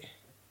 28.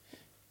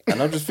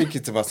 And I'm just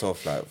thinking to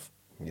myself, like,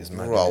 It's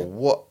mad. Bro, innit?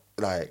 what?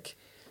 Like,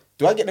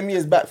 do I get them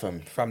years back,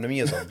 fam? Fam, the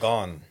years are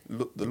gone.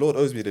 Look, the Lord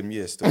owes me them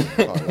years still.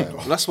 Can't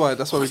lie. That's why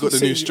we got the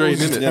new strain,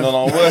 innit? Yeah,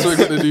 no, That's why we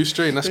got the new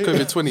strain. That's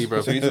COVID-20,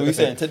 bro. So you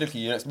saying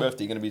technically your next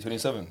birthday you're gonna be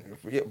 27?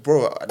 Yeah,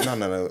 bro,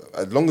 no.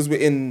 As long as we're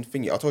in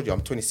thingy, I told you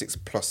I'm 26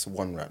 plus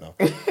 1 right now.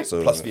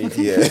 So Plus VAT.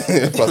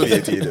 Yeah, plus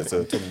VAT. innit?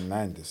 So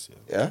 29 this year.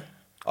 yeah.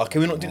 Oh,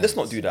 can we not do? Let's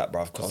not do that,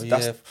 bruv. Because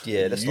let's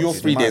You're not do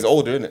 3 that. days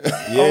older, innit?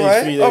 Yeah,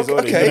 Alright, he's 3 days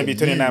older. He's okay. gonna be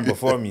 29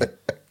 before me.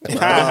 You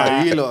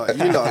lot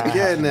are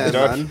getting there,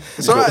 man.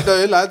 It's alright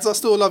though, lads. I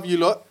still love you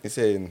lot. He's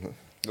saying,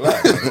 You're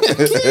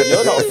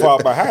not far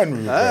behind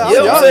me, bro.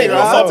 Yeah, I'm saying, I'm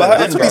not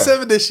behind, I'm bro.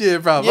 27 this year,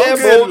 bro. Yeah, I'm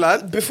bro. good,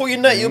 lad. Before you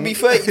know it, you'll be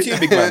 32,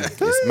 big man.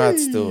 it's mad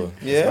still.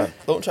 Yeah,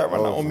 don't try to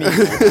run that on me.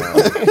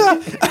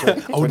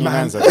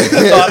 29's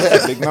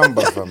a big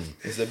number for me.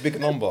 It's a big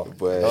number. I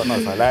don't know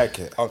if I like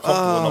it.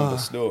 Uncomfortable number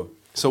still.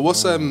 So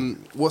what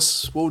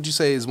would you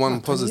say is one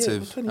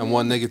positive and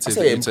one I negative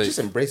that say, you take? just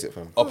embrace it,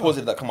 fam. A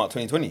positive that come out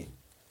 2020.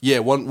 Yeah,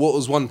 what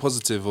was one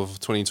positive of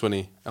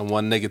 2020 and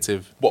one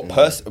negative? What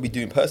are we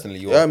doing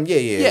personally? Or? Yeah.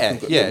 Yeah,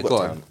 we've got go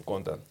on. time. Go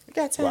on, Dan.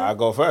 Well, I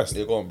go first.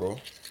 Yeah, go on, bro.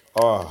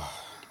 Oh,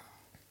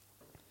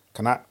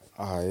 can I?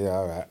 Oh, yeah,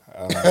 all right.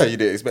 You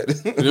didn't expect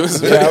it. You I know,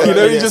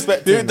 you was just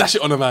expecting dash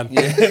it on a man.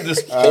 Yeah,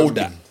 just hold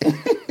that.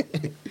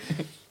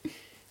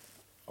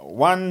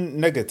 One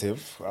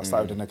negative. I'll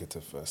start with the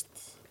negative first.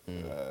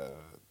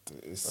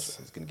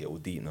 It's gonna get all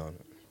deep now.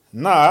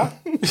 Nah,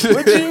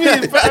 what do you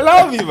mean? But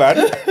allow me,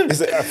 man.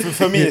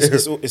 For me,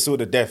 it's all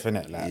the death,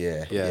 innit? Like,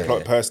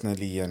 Yeah.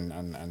 personally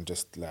and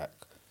just like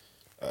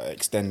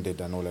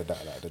extended and all of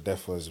that. Like the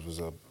death was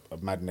a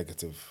mad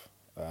negative.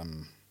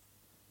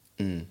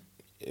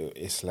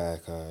 It's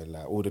like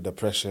all the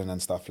depression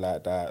and stuff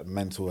like that,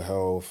 mental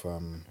health.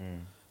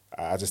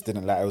 I just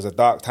didn't like. It was a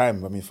dark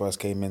time when we first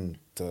came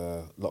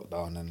into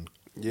lockdown and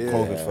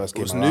COVID first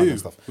came was around new. and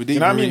stuff. We You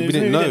know what I mean? didn't We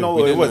didn't know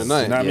what we it didn't was.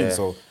 know. You know what I mean? Yeah.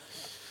 So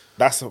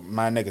that's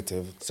my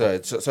negative. Sorry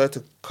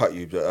to cut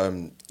you, but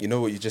you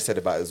know what you just said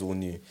about it's all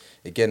new.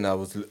 Again, I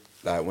was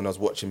like when I was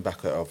watching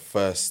back at our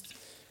first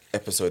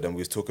episode and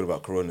we was talking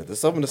about Corona. There's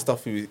some of the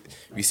stuff we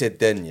said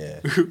then, yeah.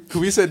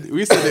 we said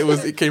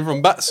it came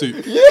from bat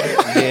soup.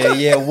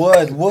 Yeah,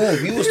 word.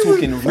 We was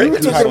talking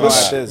reckless talking about about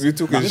that. this. We were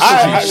talking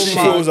I actually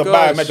my thought it was a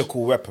gosh.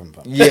 biomedical weapon.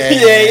 Bro.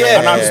 Yeah,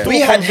 And I'm still we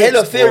had convinced,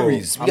 hella bro.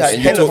 theories. We had I'm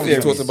hella still You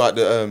theories. talked about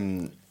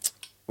the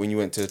when you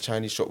went to the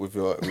Chinese shop with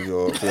your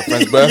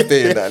friend's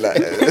birthday and that.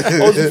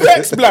 I was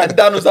vexed, blood.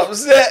 Dan was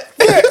upset.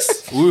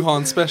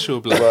 Wuhan special,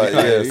 blood. But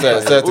yeah,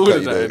 sorry to order cut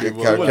you that though.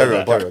 anymore. Carry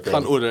on.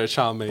 Can't order a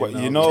chow mein. But now.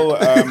 you know,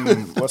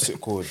 what's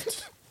it called?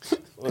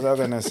 What was I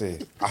gonna say?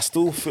 I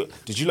still feel.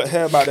 Did you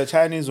hear about the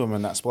Chinese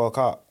woman that spoke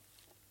out?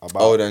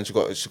 About Oh, then she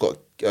got she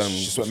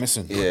went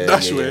missing. Yeah,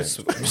 That's yeah, where- yeah.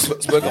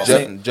 Spoke out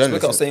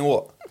Journalist. saying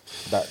what?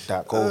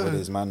 That COVID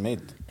is man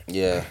made.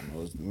 Yeah. It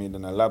was made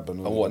in a lab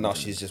and And what now?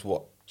 She's just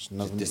what? She's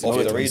never Just nowhere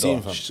off the to be radar.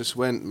 seen, fam. She just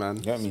went, man.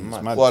 You get me?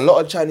 It's mad. Well, a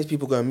lot of Chinese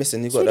people going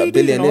missing. You got So that they do,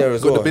 you billionaire know.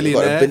 as Got well. the You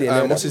got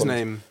billionaire. a What's his that's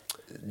name?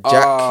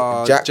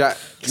 Jack. Jack.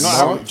 Do you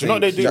know what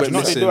they do? Jack Do you know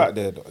what they do missing. out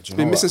there? Though? Do you know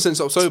Been what? missing since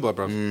October,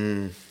 bro.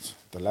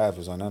 The live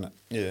is on, innit?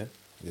 Yeah.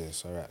 Yeah,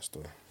 it's alright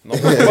still. No,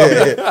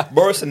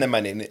 Boris and the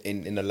man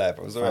in the lab.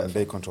 It was alright.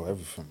 They control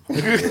everything.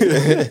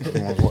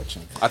 Everyone's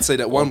watching. I'd say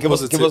that one Give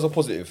us positive. a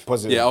positive.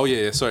 Positive. Yeah. Oh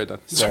yeah. Sorry, Dan.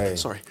 Sorry.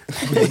 Sorry.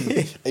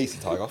 AC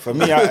Tiger. For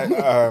me,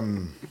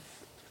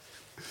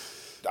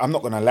 I'm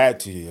not gonna lie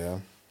to you. Yeah,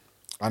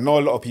 I know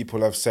a lot of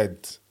people have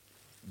said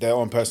their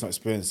own personal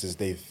experiences.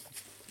 They've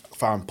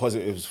found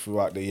positives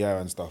throughout the year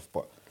and stuff,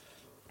 but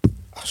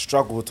I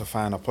struggle to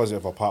find a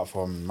positive apart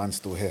from man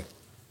still here.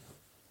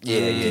 Yeah,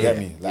 Do you get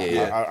me? Like,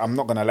 yeah. I'm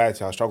not gonna lie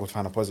to you. I struggle to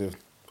find a positive.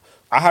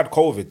 I had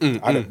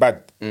COVID. I had it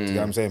bad. Do you get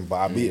what I'm saying? But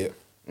I beat it.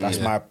 That's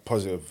my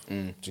positive. Do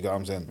you get what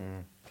I'm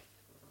saying?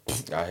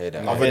 I hear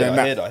that. Other than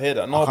that, I hear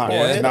that. No, I bro, can't.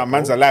 I hear Now, that,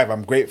 man's bro. alive.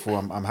 I'm grateful.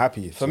 I'm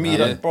happy. For me,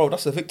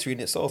 that's a victory in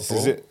itself, bro.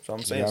 This is it. So I'm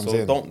You saying, know what I'm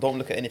saying? don't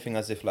look at anything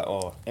as if like,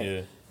 oh, yeah. You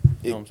know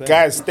what I'm saying?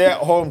 Guys, stay at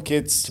home,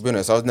 kids. To be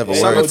honest, I was never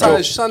worried.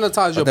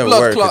 Sanitize your I've never blood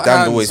worried. clot Dan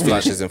hands. always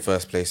blood. finishes in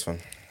first place, fam.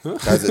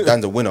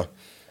 Dan's a winner.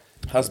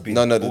 Has been.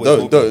 No, Always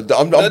will be.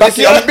 don't. I'm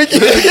backing. I'm backing.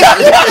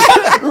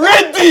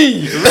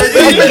 Ready.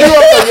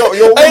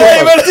 You're a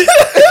winner, fam.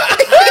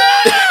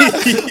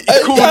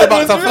 Cool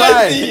about to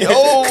fly.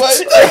 Oh my.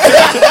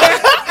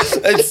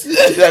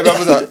 Yeah, man,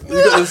 what's that? You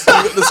got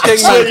the skeng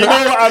So man you know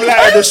what I'm like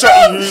at the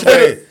shot you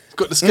way.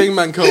 Got the skeng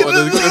man coat on.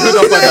 Got the hood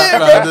up on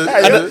that,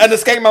 man. And the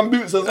Skankman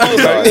boots as well.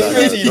 Bro. It's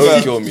crazy, Don't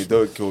man. kill me.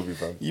 Don't kill me,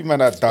 fam. You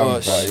man are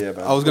dumb. Yeah,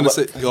 man. I was gonna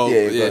say,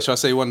 Yeah, but- should I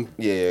say one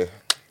Yeah.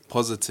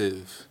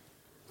 positive?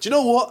 Do you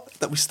know what?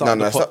 That we started.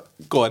 No,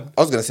 Go on.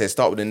 I was gonna say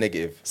start with a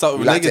negative. Start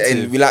with we like negative.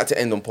 To end, we like to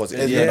end on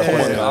positive. Yeah. Come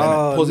on, man.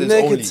 Positives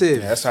only. negative.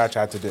 Yeah, that's how I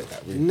tried to do it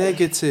that way.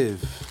 Negative.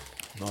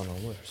 No,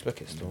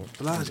 respect it still.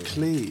 Blood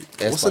clean.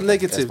 Yes, What's the man.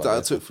 negative Yes, that I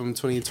man. took from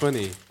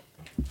 2020?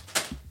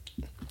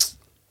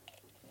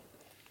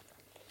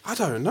 I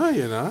don't know,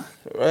 you know.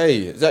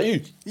 Hey, is that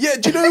you? Yeah,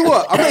 do you know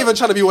what? I'm not even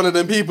trying to be one of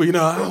them people, you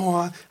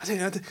know. I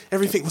think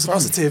everything was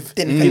positive.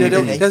 You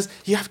know, you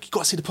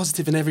got to see the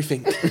positive in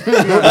everything.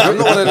 I'm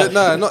not one of them,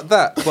 no, not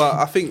that. But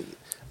I think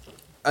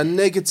a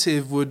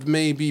negative would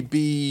maybe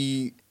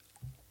be,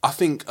 I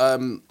think,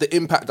 the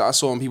impact that I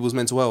saw on people's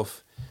mental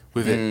health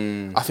with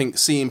it. I think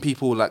seeing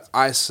people like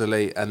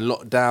isolate and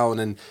lock down,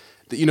 and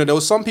you know, there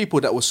were some people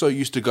that were so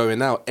used to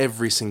going out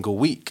every single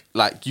week.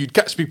 Like you'd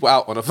catch people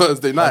out on a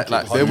Thursday night,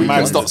 like their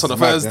weekend stops on a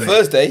Thursday.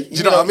 Thursday? Do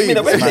you know what I mean?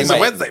 A Wednesday, It's a mate.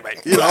 Wednesday,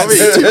 mate. You know what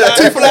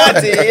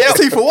I mean?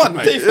 Two for one,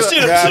 mate.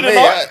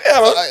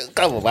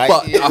 Come on, mate.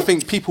 But I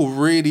think people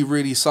really,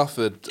 really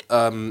suffered,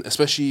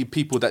 especially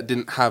people that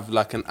didn't have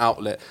like an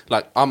outlet.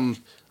 Like I'm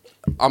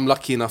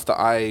lucky enough that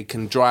I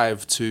can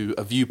drive to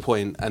a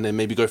viewpoint and then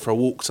maybe go for a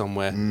walk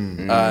somewhere.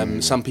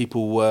 Some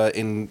people were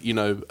in, you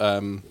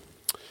know,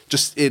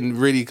 just in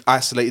really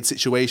isolated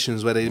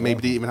situations where they maybe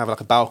didn't even have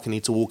like a balcony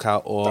to walk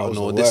out on,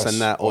 or this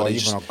and that, or they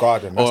even just, a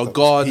garden. or a That's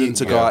garden peak,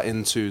 to go out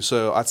into.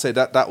 So I'd say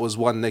that was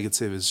one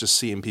negative, is just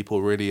seeing people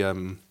really,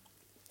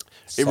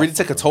 it really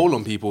take a toll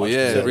on people.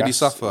 Yeah, really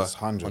suffer.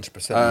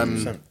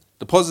 100%.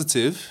 The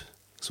positive,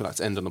 so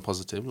let's end on a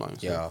positive,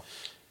 like Yeah.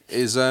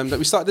 is that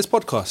we started this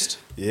podcast.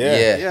 Yeah.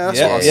 Yeah, that's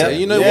Yeah, what I yeah. say.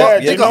 You know Yeah, what?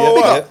 do you Big know up,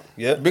 big what? up.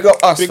 Yeah. Big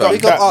up us, Big fam. up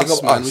Big up that,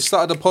 us, man. We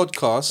started a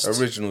podcast.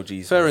 Original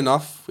G's. Fair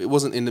enough. It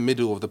wasn't in the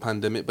middle of the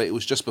pandemic, but it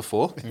was just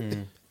before.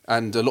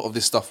 And a lot of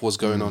this stuff was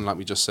going on, like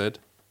we just said.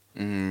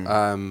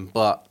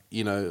 But,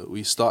 you know,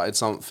 we started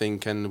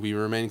something and we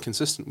remained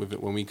consistent with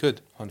it when we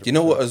could. Do you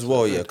know what as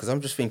well? Yeah, because I'm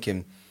just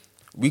thinking,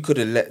 we could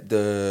have let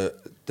the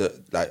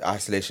like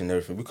isolation and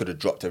everything. We could have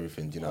dropped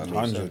everything. Do you know what I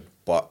mean? 100.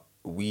 But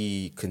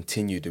we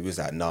continued. It was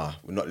like, nah,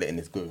 we're not letting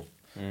this go.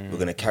 We're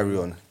gonna carry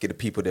on. Get the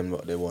people them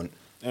what they want.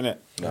 Innit?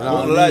 I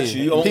won't lie to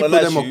you. I won't People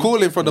lie them to are you.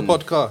 calling for the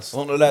podcast. I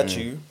won't lie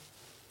to you.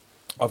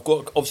 I've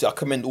got, obviously, I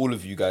commend all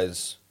of you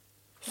guys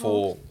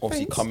for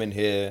obviously coming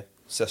here,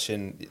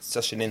 session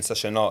in,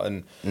 session out,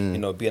 and you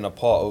know, being a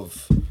part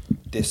of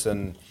this.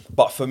 And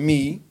but for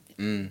me,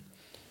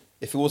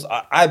 if it was,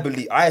 I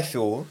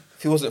feel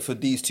if it wasn't for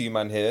these two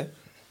man here,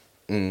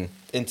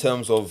 in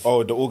terms of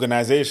Oh, the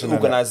organisation. The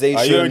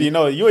organisation. You already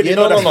know. You already Yeah,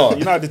 know no, that. no.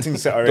 You know how the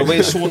thing's set already. the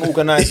way Sean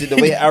organised it, the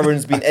way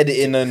Aaron's been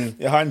editing, and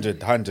Yeah,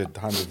 100.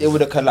 it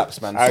would have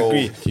collapsed, man. I So-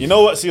 agree. You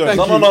know what, Sion?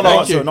 No, no, no, no.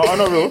 Thank you. No,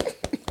 on a real.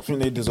 I think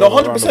they deserve No,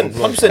 a round of 100%,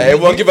 applause. 100%. Hey,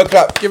 everyone, give a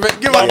clap. Give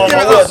it, give No, it, no, give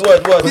no, it word, us.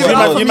 word, word. You word.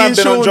 man, you me man and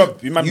been on Sean- job.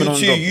 You man You been on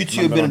two, job. you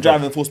two have been the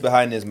driving force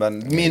behind this, man.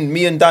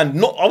 Me and Dan,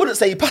 not, I wouldn't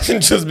say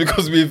passengers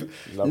because we've.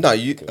 No,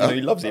 you. No, he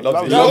loves it. He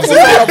loves it. He Love loves it. it.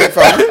 I love it,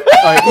 fam.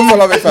 I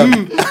love it,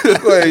 fam.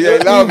 Go ahead, yeah,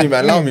 allow me,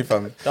 man. Allow me,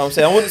 fam. You know what I'm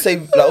saying? I wouldn't say,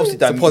 like, obviously,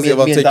 Dan, positive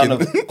me and Dan I'm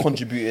have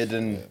contributed,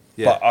 and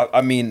Yeah. but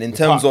I mean, in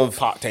terms of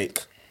partake.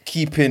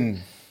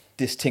 keeping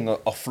this thing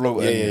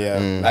afloat Yeah.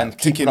 and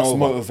keeping Ticking us over.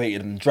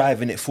 motivated and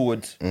driving it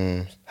forward,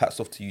 hats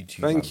off to you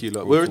two. Thank man. you,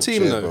 look. We're a team,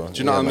 Cheers, though. bro. Do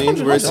you know Yeah, what I man.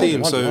 mean? We're a 100,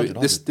 team. 100, So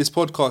 100. this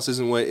podcast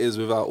isn't where it is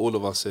without all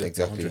of us here.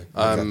 Exactly.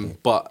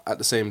 But at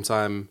the same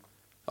time,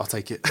 I'll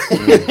take it.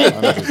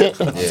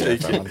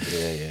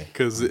 Yeah.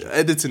 Because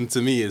editing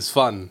to me is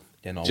fun.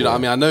 Yeah, no, Do you know what I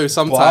well. mean? I know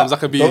sometimes But I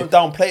could be. Don't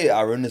downplay it,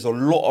 Aaron. There's a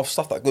lot of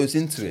stuff that goes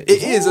into it.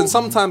 It is, and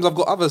sometimes I've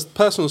got other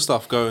personal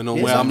stuff going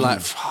on where I'm Exactly.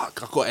 like, fuck,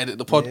 I've got to edit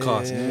the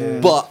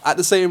podcast. But at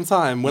the same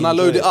time, when I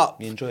enjoy load it. it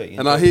up You enjoy it, you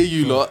and I enjoy hear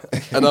you lot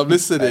and I'm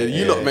listening,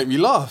 you lot make me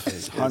laugh. Do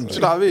you know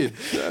what I mean?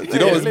 Do you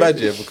know what's bad,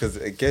 yeah? Because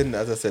again,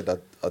 as I said, I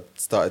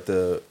started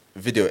the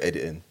video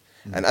editing,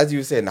 and as you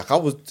were saying, like I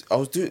was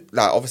doing,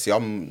 like obviously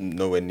I'm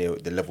nowhere near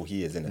the level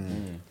he is,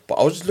 innit? But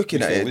I was just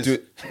looking at He's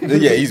it. a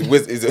Yeah, he's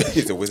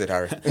a wizard,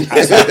 Harry.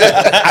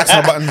 Ask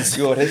my buttons.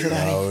 Yo, there's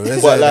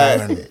an But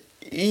like,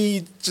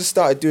 he just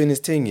started doing his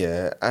thing,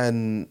 yeah,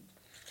 and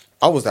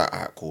I was like,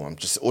 alright, cool.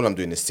 All I'm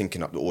doing is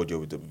syncing up the audio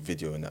with the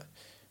video and that.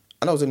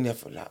 And I was only there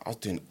for like, I was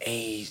doing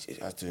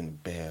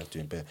bare.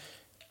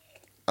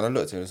 And I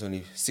looked at it, it was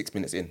only 6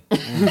 minutes in.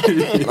 And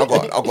I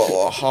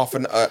got half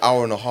an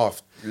hour and a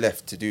half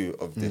left to do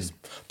of this.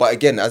 But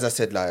again, as I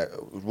said, like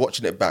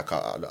watching it back,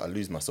 I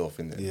lose myself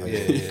in it.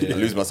 I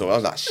lose myself. I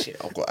was like, shit,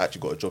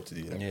 actually got a job to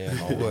do. Yeah,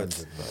 no word.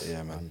 But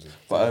yeah, man.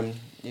 But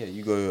yeah,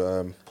 you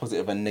go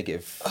positive and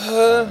negative.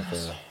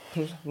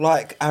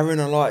 Like Aaron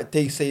and like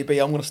they say,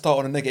 babe, I'm gonna start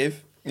on a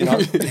negative. You know,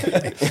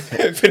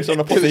 finish on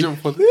a posse.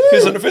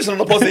 Finish on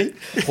a posse.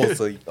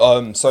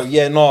 So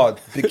yeah, no.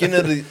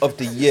 Beginning of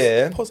the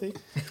year,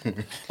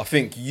 I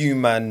think you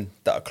man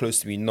that are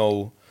close to me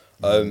know.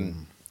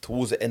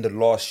 Towards the end of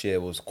last year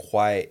was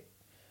quite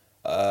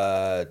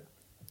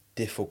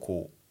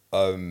difficult.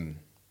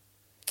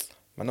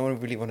 I don't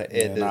really want to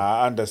air the.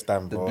 Nah, I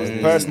understand, bro.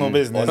 business. Personal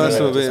business.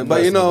 Personal innit? bit. Just But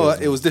you personal know what?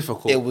 business. It was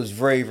difficult. It was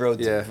very,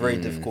 Yeah. very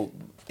difficult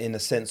in the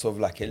sense of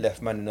like it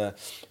left man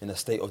in a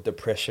state of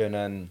depression,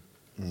 and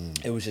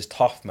it was just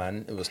tough,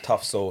 man. It was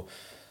tough. So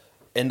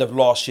end of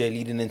last year,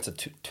 leading into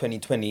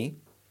 2020,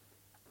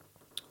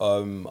 I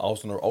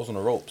was on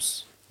the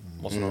ropes.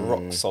 I was on the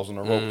rocks. I was on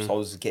the ropes. I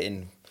was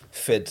getting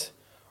fed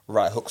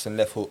right hooks and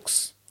left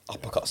hooks,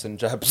 uppercuts and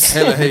jabs.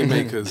 Hella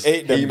haymakers.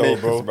 Ate them though,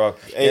 Haymakers, bro.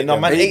 Yeah, no,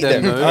 man, Ate ate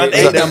them. them, no? Man, Was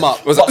ate that them them up?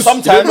 But You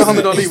sometimes, remember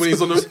Muhammad Ali when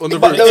he's on the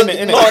but roof?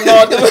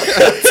 there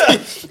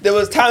was, there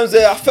was times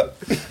where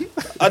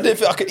I didn't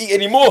think I could eat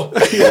anymore.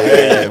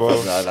 Yeah,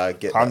 bro. Nah, I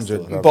get that 100,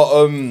 still. bro.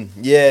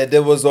 But yeah,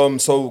 there was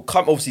so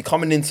obviously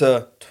coming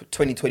into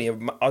 2020,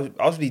 I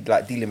was really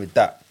like dealing with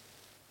that,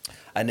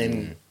 and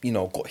then you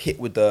know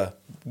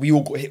we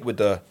all got hit with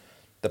the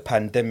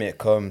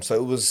pandemic. So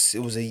it was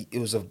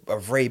a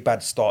very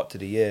bad start to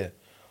the year.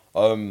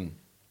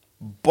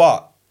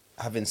 But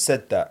having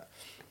said that,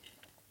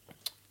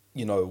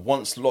 you know,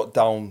 once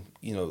lockdown,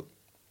 you know,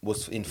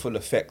 was in full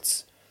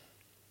effect,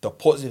 the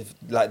positive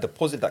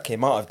that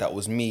came out of that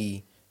was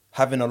me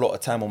having a lot of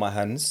time on my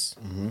hands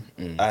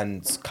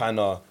and kind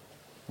of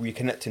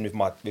reconnecting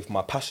with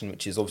my passion,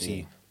 which is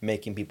obviously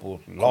making people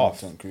laugh.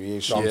 Content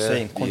creation. You know what I'm Yeah.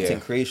 saying?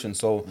 Content creation.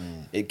 So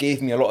it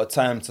gave me a lot of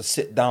time to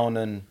sit down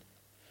and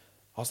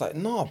I was like,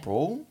 nah,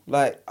 bro.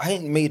 Like, I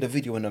ain't made a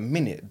video in a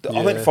minute.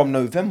 I went Yeah. from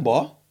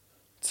November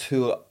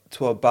to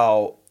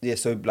about,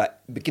 so like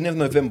beginning of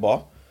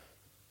November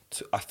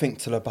to, I think,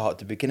 till about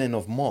the beginning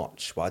of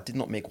March, but I did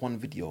not make one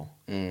video.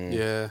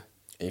 Yeah.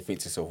 And you think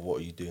to yourself,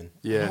 what are you doing?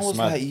 Yeah. And I was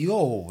mad. like,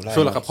 yo. I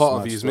feel like a part of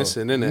mad you is still.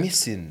 missing, innit?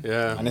 Missing.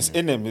 Yeah. And it's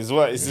in him as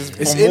well. It's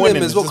It's in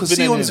him as well, because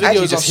Sion's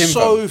videos are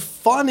so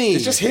funny.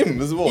 It's just him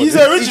as well. He's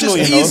This- original,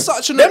 you know. he's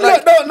such an Them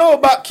like, don't know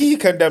about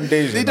Keek and them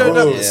days. They you don't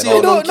know. know. Yeah, Sion They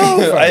on don't know,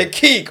 Keek. fam. I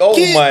Keek, oh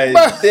Keek, my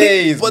man.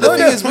 days. But the bro.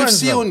 thing is with friends,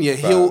 Sion, man.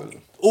 yeah,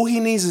 all he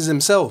needs is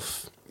himself.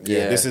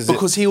 Yeah. This is it.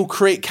 Because he'll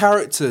create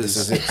characters This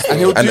is it. and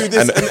he'll do And-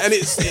 this, and- and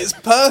it's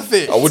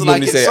perfect. I wouldn't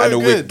Like, normally it's say so and a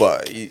wig, good.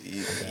 but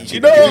You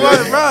know what,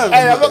 Right, man? bruv.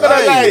 Hey, I'm not gonna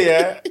Hey. lie,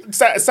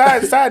 yeah.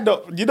 Side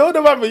up. You know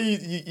the one where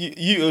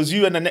it was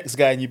you and the next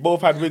guy, and you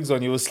both had wigs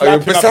on. You were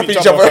slapping you up slapping each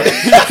each other. other.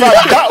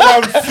 Fam, that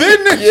one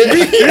finished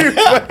me.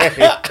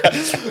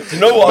 Do you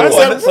know what? Man I've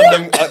got said,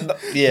 some them,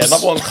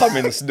 another one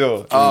coming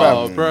still.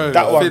 Oh, Fam, bro,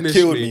 that one finished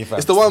killed me, fam.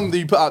 It's the one that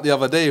you put out the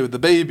other day with the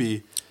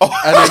baby, and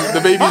then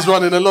the baby's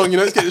running along. You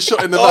know, it's getting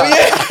shot in the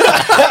back.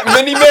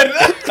 Many men.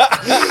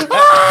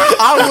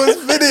 I was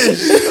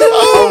finished.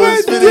 I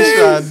was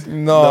finished,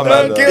 man. No,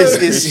 man.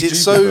 It's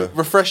so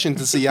refreshing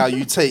to see how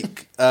you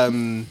take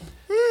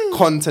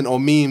content or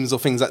memes or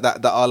things like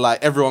that that are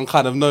like everyone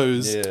kind of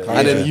knows, Yeah.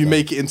 and then you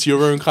make it into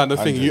your own kind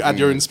of thing. You add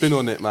your own spin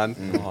on it, man.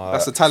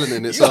 That's a talent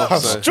in itself.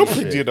 That's So.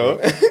 stupid, you know.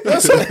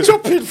 That's so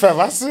stupid, fam.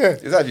 I swear.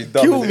 It's actually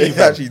dumb. Kill me, It's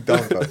fam. actually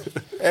dumb, fam.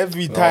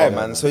 Every Oh, time,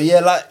 man. So yeah,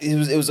 like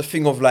it was a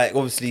thing of like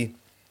obviously,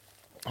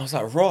 I was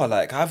like raw.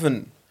 Like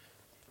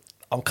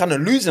I'm kind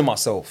of losing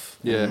myself.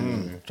 Yeah. Do you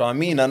know what I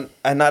mean? And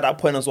at that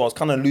point as well, I was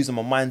kind of losing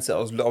my mindset. I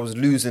was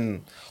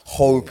losing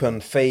hope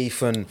and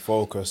faith and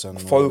Focus and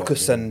all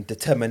that, yeah. and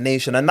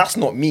determination. And that's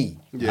not me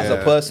as a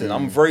Yeah. person.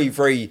 I'm very,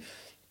 very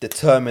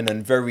determined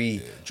and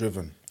very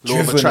driven. Law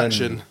of driven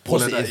attraction, and all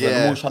of positive. that, And I'm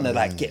yeah. always trying to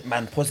like get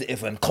man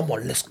positive and come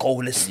on, let's go.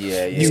 Let's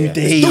Yeah, yeah, new yeah.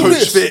 day.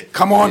 Coach fit,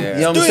 come on. Yeah.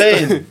 You know what I'm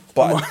saying?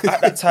 But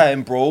at that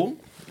time, bro,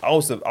 I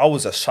was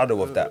a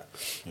shadow of that.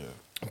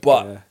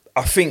 But Yeah.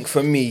 I think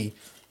for me,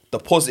 the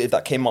positive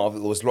that came out of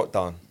it was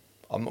lockdown.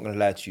 I'm not gonna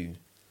lie to you.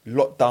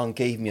 Lockdown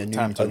gave me a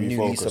Time to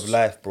new lease of refocus.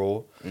 life,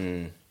 bro.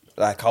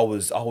 Like I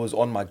was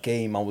on my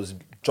game. I was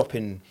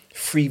dropping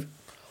I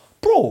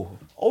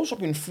was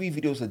dropping 3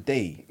 videos a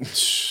day.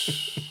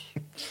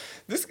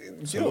 This,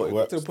 you know, it what,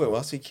 works, to the point where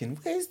I was thinking,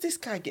 where's this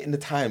guy getting the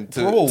time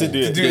to, Bro, to, to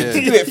do, do it, it.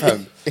 to do it,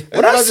 fam? But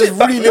And I was that's just it,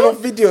 but reeling you know, off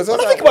videos. I When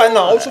was I think like, about it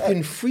now, I was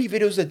dropping 3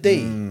 videos a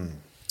day.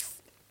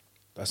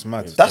 That's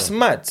mad. That's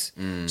mad.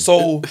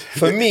 So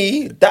for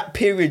me, that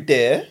period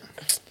there,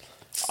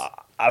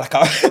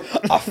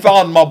 I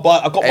found my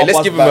buzz. I got hey, my let's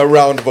buzz give him back. a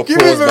round of applause,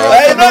 him a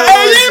man. round of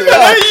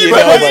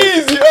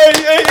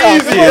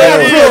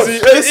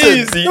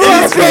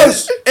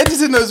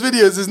Editing those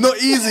videos is not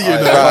easy, you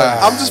know. right.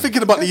 I'm just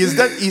thinking about the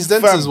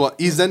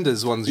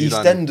EastEnders ones you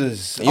done.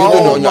 EastEnders. You doing it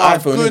on your my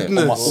iPhone, innit?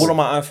 goodness. All on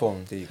my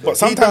iPhone. But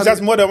sometimes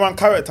that's more than one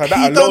character. He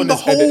That done alone the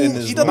is editing.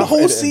 whole. He done the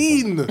whole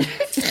scene.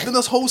 He done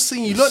this whole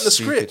scene. You learnt the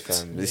Stupid, script.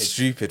 fam. It's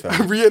stupid,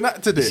 fam.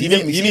 Reenacted it. You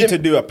need to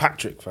do a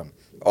Patrick, fam.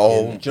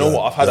 Oh, Do you know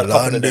what? I've had a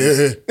couple of them. Do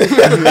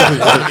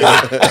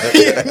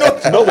you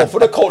know what? For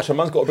the culture,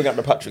 man's got to bring out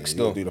the Patrick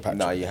still. Do the Patrick.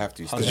 nah, you have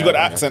to. Because you got the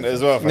accent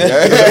as well, fam.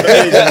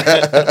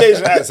 The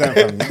Asian accent,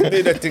 fam.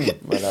 Do the thing.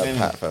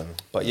 Pat, fam.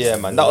 But yeah,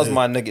 man, that was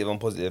my negative and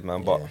positive,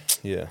 man. But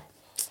yeah.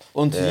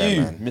 On to Yeah,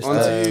 you, man. Mr. On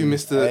to you,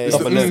 Mr.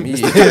 Double M.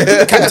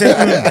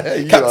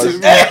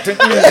 Captain.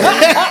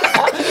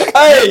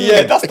 Hey,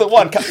 yeah, that's the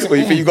one. Captain. Wait,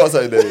 you think you got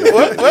something there?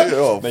 What?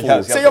 Oh, They fool.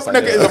 have- Say your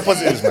negatives and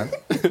positives, man.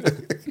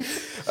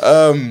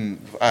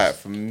 Alright,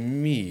 for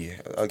me,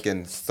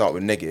 again, start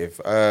with negative.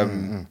 I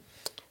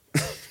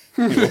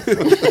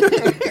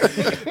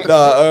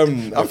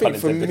think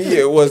for me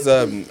it was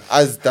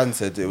as Dan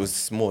said, it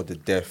was more the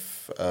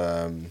death.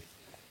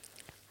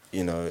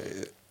 You know,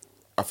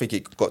 I think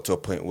it got to a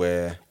point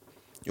where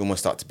you almost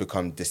start to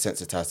become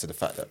desensitized to the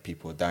fact that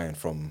people are dying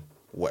from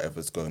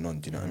whatever's going on.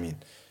 Do you know what I mean?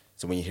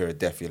 So when you hear a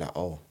death, you're like,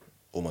 oh,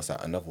 almost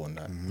like another one.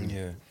 Like.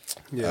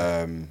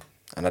 Yeah. And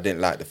I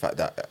didn't like the fact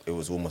that it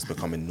was almost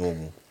becoming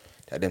normal,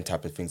 that them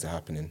type of things are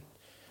happening.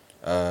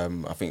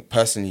 I think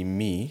personally,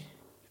 me,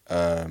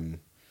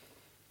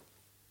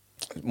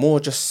 more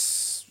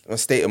just a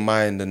state of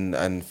mind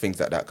and things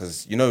like that.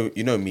 Because you know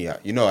me,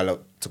 you know I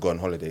to go on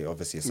holiday.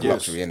 Obviously, it's a Yes.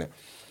 luxury, innit?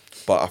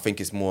 But I think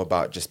it's more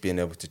about just being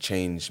able to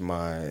change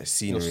my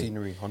scenery. Your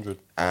scenery, 100.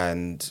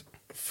 And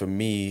for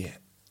me,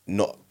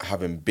 not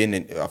having been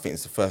in, I think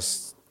it's the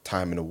first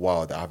time in a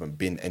while that I haven't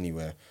been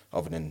anywhere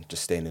other than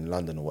just staying in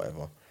London or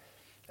whatever.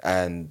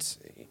 And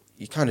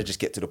you kind of just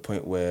get to the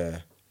point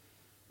where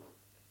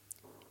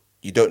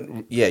you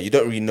don't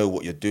really know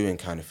what you're doing,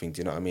 kind of thing. Do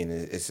you know what I mean?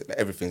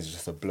 Everything's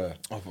just a blur.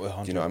 Do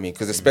you know what I mean?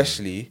 Because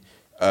especially,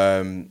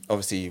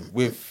 obviously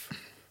with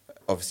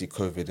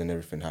COVID and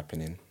everything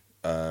happening,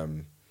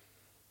 no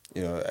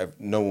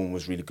one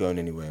was really going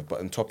anywhere. But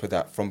on top of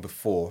that, from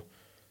before,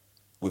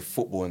 with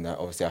football and that,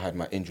 obviously I had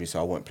my injury, so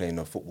I weren't playing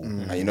no football.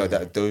 And you know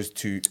that those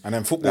two, And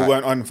then football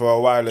went on for a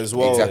while as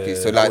well. exactly.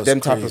 So That like was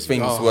them type of crazy.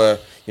 things were,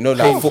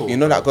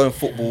 like going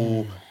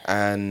football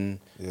and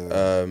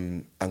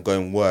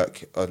going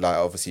work are like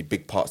obviously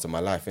big parts of my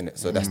life, innit?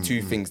 So that's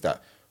two things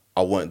that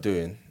I weren't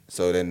doing.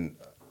 So then,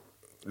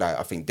 like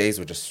I think days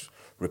were just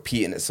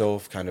repeating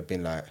itself, kind of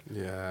being like,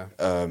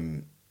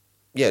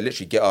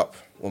 literally get up.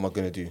 What am I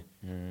gonna do?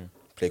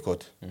 Play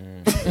COD.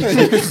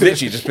 Literally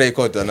just play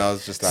COD, and I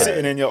was just like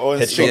Sitting in your own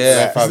fam,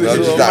 shop. I was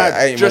just like,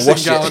 I ain't even Dressing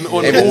wash gown it.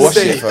 on Ain't even all wash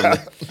day. it, fam.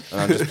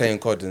 And I'm just playing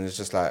COD, and it's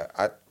just like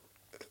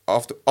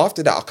after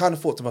that, I kind of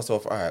thought to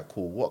myself, all right,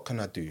 cool. What can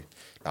I do?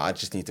 Like, I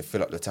just need to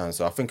fill up the time.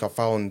 So I think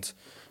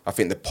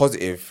the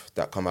positive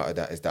that come out of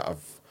that is that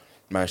I've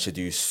managed to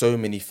do so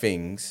many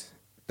things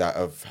that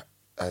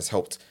has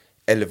helped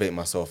elevate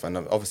myself. And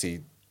obviously,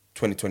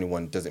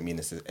 2021 doesn't mean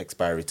it's an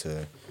expiry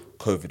to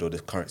COVID or the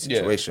current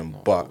situation,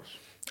 but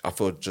I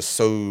feel just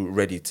so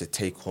ready to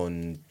take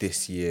on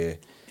this year.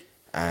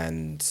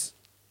 And,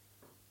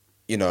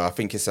 I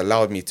think it's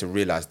allowed me to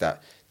realise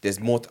that there's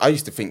more. I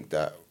used to think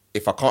that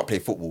if I can't play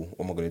football,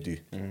 what am I going to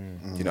do? Do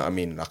you know what I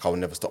mean? Like, I will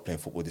never stop playing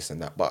football, this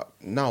and that. But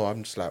now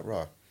I'm just like,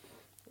 rah.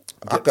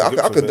 I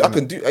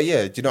can do, do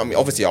you know what I mean?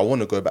 Obviously, I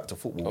want to go back to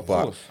football,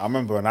 but I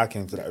remember when I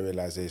came to that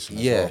realisation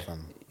as yeah, well,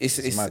 fam.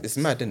 it's mad,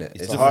 isn't it?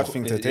 It's a hard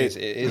thing to take.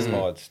 It is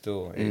hard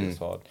still. It is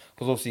hard.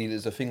 Because obviously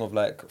there's a thing of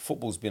like,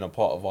 football's been a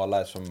part of our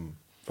lives from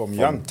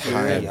young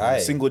time. time,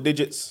 single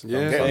digits.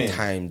 Yeah. I'm getting it.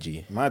 Time,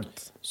 G. Mad.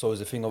 So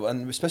it's a thing of,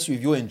 and especially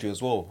with your injury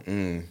as well.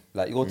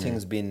 Like your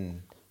thing's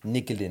been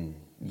niggling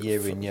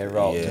year in, year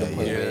out to the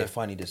point where it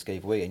finally just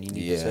gave way and you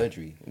need the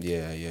surgery.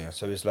 Yeah.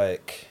 So it's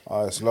like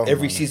It's long,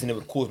 every man. season it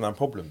would cause man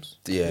problems.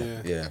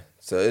 Yeah.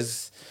 So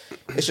it's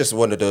just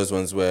one of those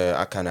ones where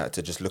I kind of had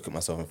to just look at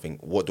myself and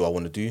think, what do I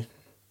want to do?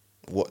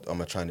 What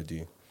am I trying to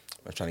do?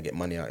 I'm trying to get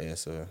money out here,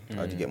 so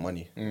how do you get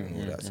money and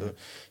all that? So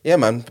yeah,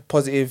 man,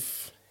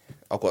 positive.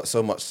 I've got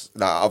so much.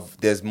 Like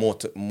there's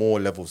more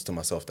levels to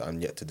myself that I'm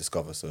yet to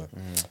discover. So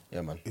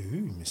yeah, man. Hey,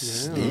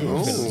 save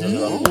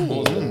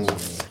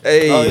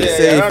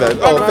that.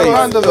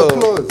 Round of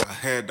applause. I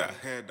heard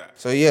that.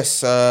 So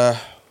yes,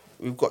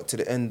 we've got to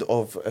the end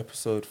of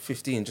episode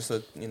 15. Just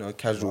a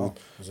casual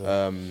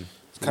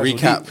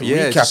Recap,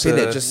 recap,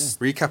 innit? Just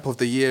recap of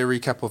the year,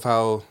 recap of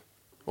how,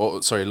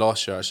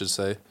 last year I should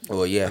say.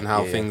 And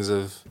how things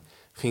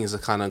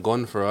have kind of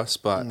gone for us.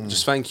 But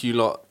just thank you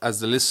lot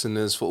as the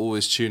listeners for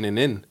always tuning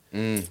in,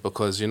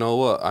 because you know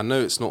what, I know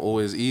it's not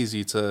always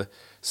easy to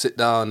sit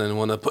down and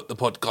want to put the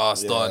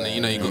podcast on,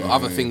 and you got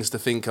other things to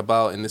think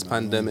about in this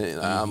pandemic.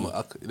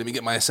 Let me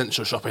get my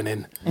essential shopping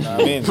in. I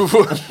mean,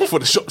 before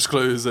the shops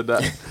close and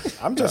that.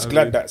 I'm just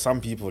glad that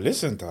some people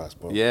listen to us,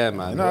 bro. Yeah,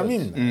 man. You know what I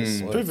mean?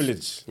 It's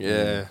privilege.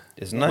 Yeah,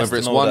 It's nice whether to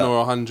it's know 1 that. or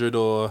 100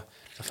 or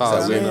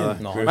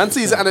 1,000. No, Man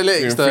sees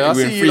analytics though. I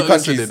see you lot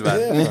listening,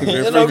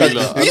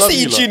 man. we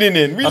see you tuning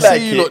in. We I like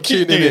see you lot it.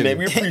 Keep tuning doing in. it.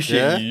 We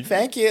appreciate you.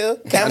 Thank you.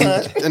 Come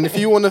on. And if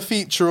you want to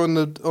feature on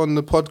the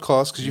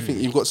podcast because you think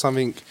you've got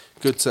something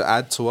good to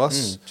add to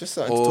us, just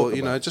something to or talk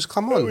about. just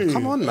come on,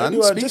 man,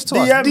 Anyone, speak just to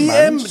us. DM,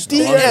 man. Just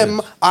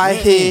DM. I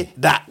hear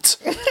that.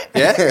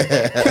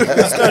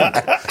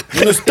 Yeah. You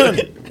understand?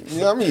 you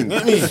know what I mean?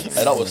 Hey,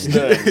 that was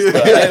stern.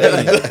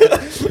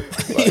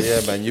 But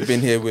yeah, man, you've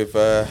been here with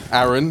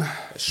Aaron.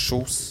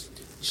 Schultz.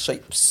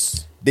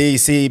 Shapes.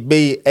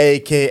 DCB,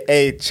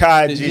 aka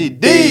Chargy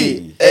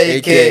D,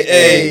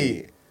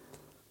 aka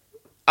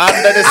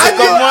under the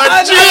sycamore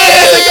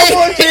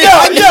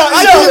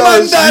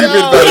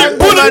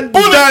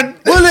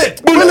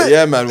Bullet.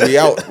 Yeah, man, we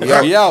out. We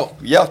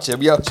out. We out here.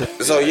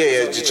 So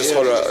yeah, just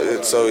hold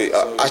on. So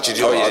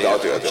actually, I'll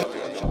do it.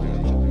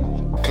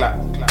 Clap.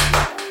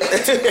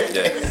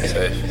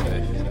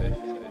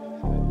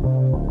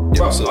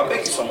 Bro, I'll make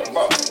you something,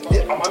 bro.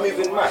 Am I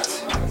moving mad?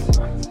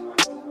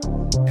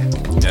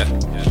 Yeah.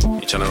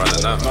 You trying to run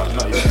it now?